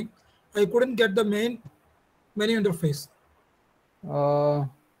files coming. I couldn't get the main menu interface. I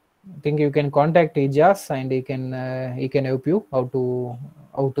think you can contact Ijas and he can help you how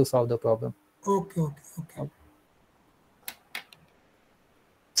to solve the problem. Okay.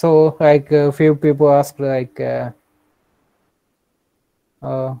 So like a few people ask like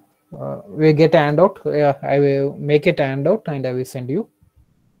we get a handout. Yeah, I will make it a handout and I will send you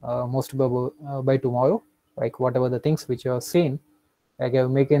most probably by tomorrow. Like whatever the things which you have seen, like I will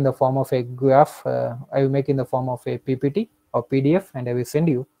make in the form of a graph. I will make in the form of a PPT or PDF and I will send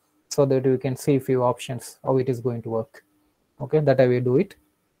you so that you can see a few options how it is going to work. Okay, that I will do it.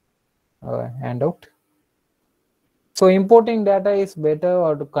 Handout. So importing data is better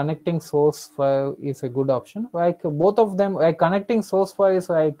or connecting source file is a good option. Like both of them, like connecting source file is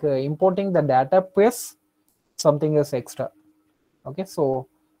like importing the data plus something else extra. Okay, so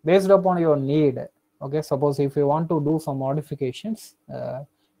based upon your need, okay, suppose if you want to do some modifications to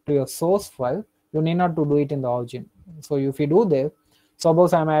your source file, you need not to do it in the origin. So if you do there,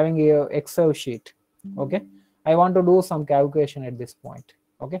 suppose I'm having a Excel sheet, okay, I want to do some calculation at this point,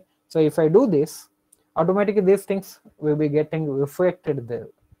 okay, so if I do this, automatically these things will be getting reflected there.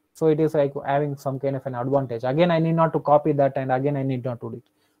 So it is like having some kind of an advantage. Again, I need not to copy that and again I need not to do it.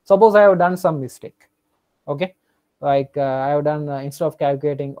 Suppose I have done some mistake, okay, like I have done instead of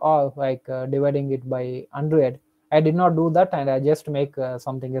calculating or like dividing it by 100, I did not do that and I just make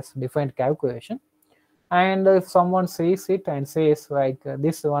something as different calculation. And if someone sees it and says like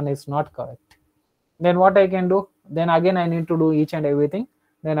this one is not correct, then what I can do, then again I need to do each and everything,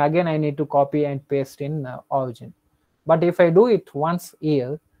 then again I need to copy and paste in origin. But if I do it once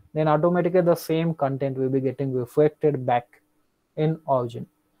here, then automatically the same content will be getting reflected back in origin.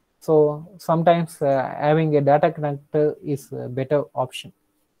 So sometimes having a data connector is a better option.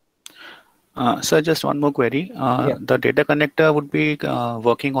 So just one more query. Yeah. The data connector would be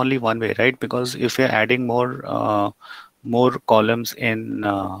working only one way, right? Because if you're adding more columns in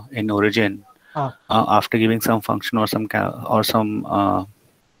origin after giving some function or some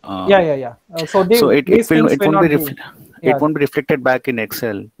yeah. So it these will things it will won't be not be. Yeah. it won't be reflected back in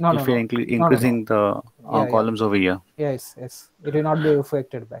Excel No, if no, you're no. increasing the columns over here. Yes. It will not be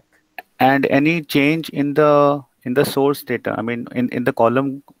reflected back. And any change in the source data, I mean in the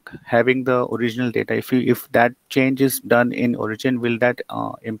column having the original data, if that change is done in origin, will that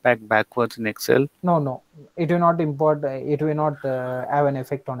impact backwards in Excel? No, it will not import. It will not have an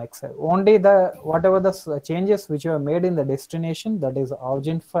effect on Excel. Only whatever the changes which you have made in the destination, that is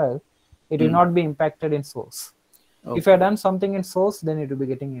origin file, it will not be impacted in source. Okay. If I have done something in source, then it will be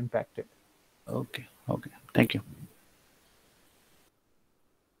getting impacted. Okay. Thank you.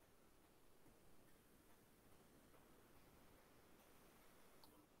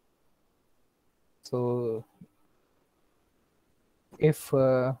 So if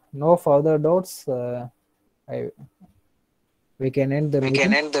no further doubts, we can end the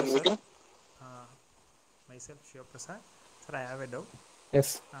meeting. Myself, Shiva Prasad. Sir, I have a doubt.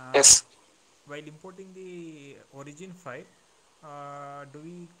 Yes. While importing the origin file,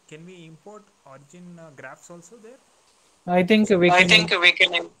 can we import origin graphs also there? I think we can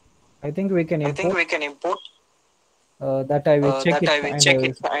import. That I will check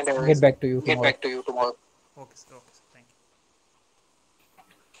it and I will get back to you tomorrow. Okay, sir. Thank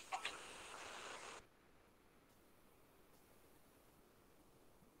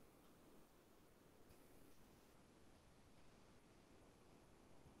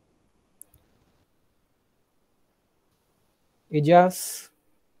you. Ijaz.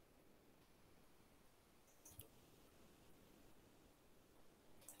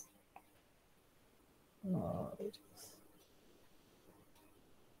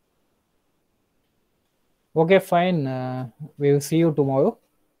 Okay, fine. We will see you tomorrow.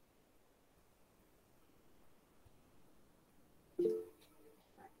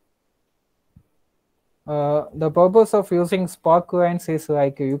 The purpose of using Spark queries is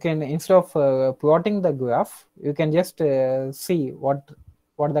like you can, instead of plotting the graph, you can just see what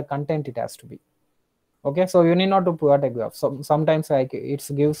the content it has to be. Okay, so you need not to plot a graph. So sometimes like it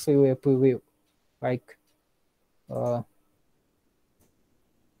gives you a preview, like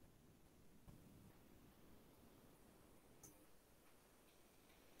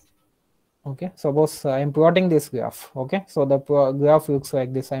okay, suppose I am plotting this graph. Okay, so the graph looks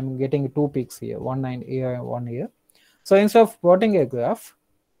like this. I'm getting 2 peaks here, one here and one here. So instead of plotting a graph,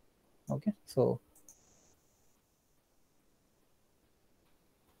 okay, so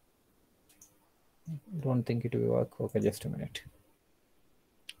don't think it will work. Okay, just a minute.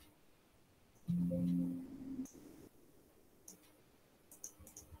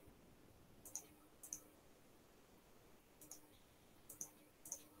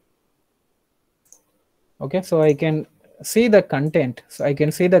 Okay, so I can see the content. So I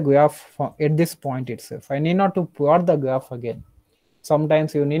can see the graph at this point itself. I need not to plot the graph again.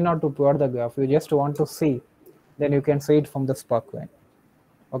 Sometimes you need not to plot the graph. You just want to see. Then you can see it from the Spark line.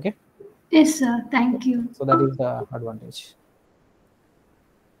 Okay? Yes, sir. Thank you. So that is the advantage.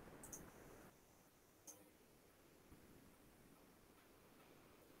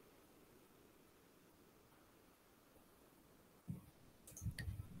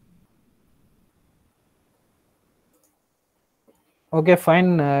 Okay,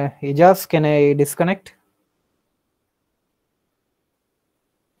 fine. Ijaz, can I disconnect?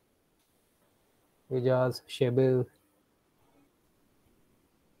 Ijaz, Shebil.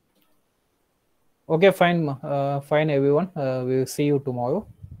 Okay, fine. Fine, everyone. We'll see you tomorrow.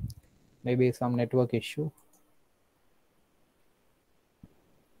 Maybe some network issue.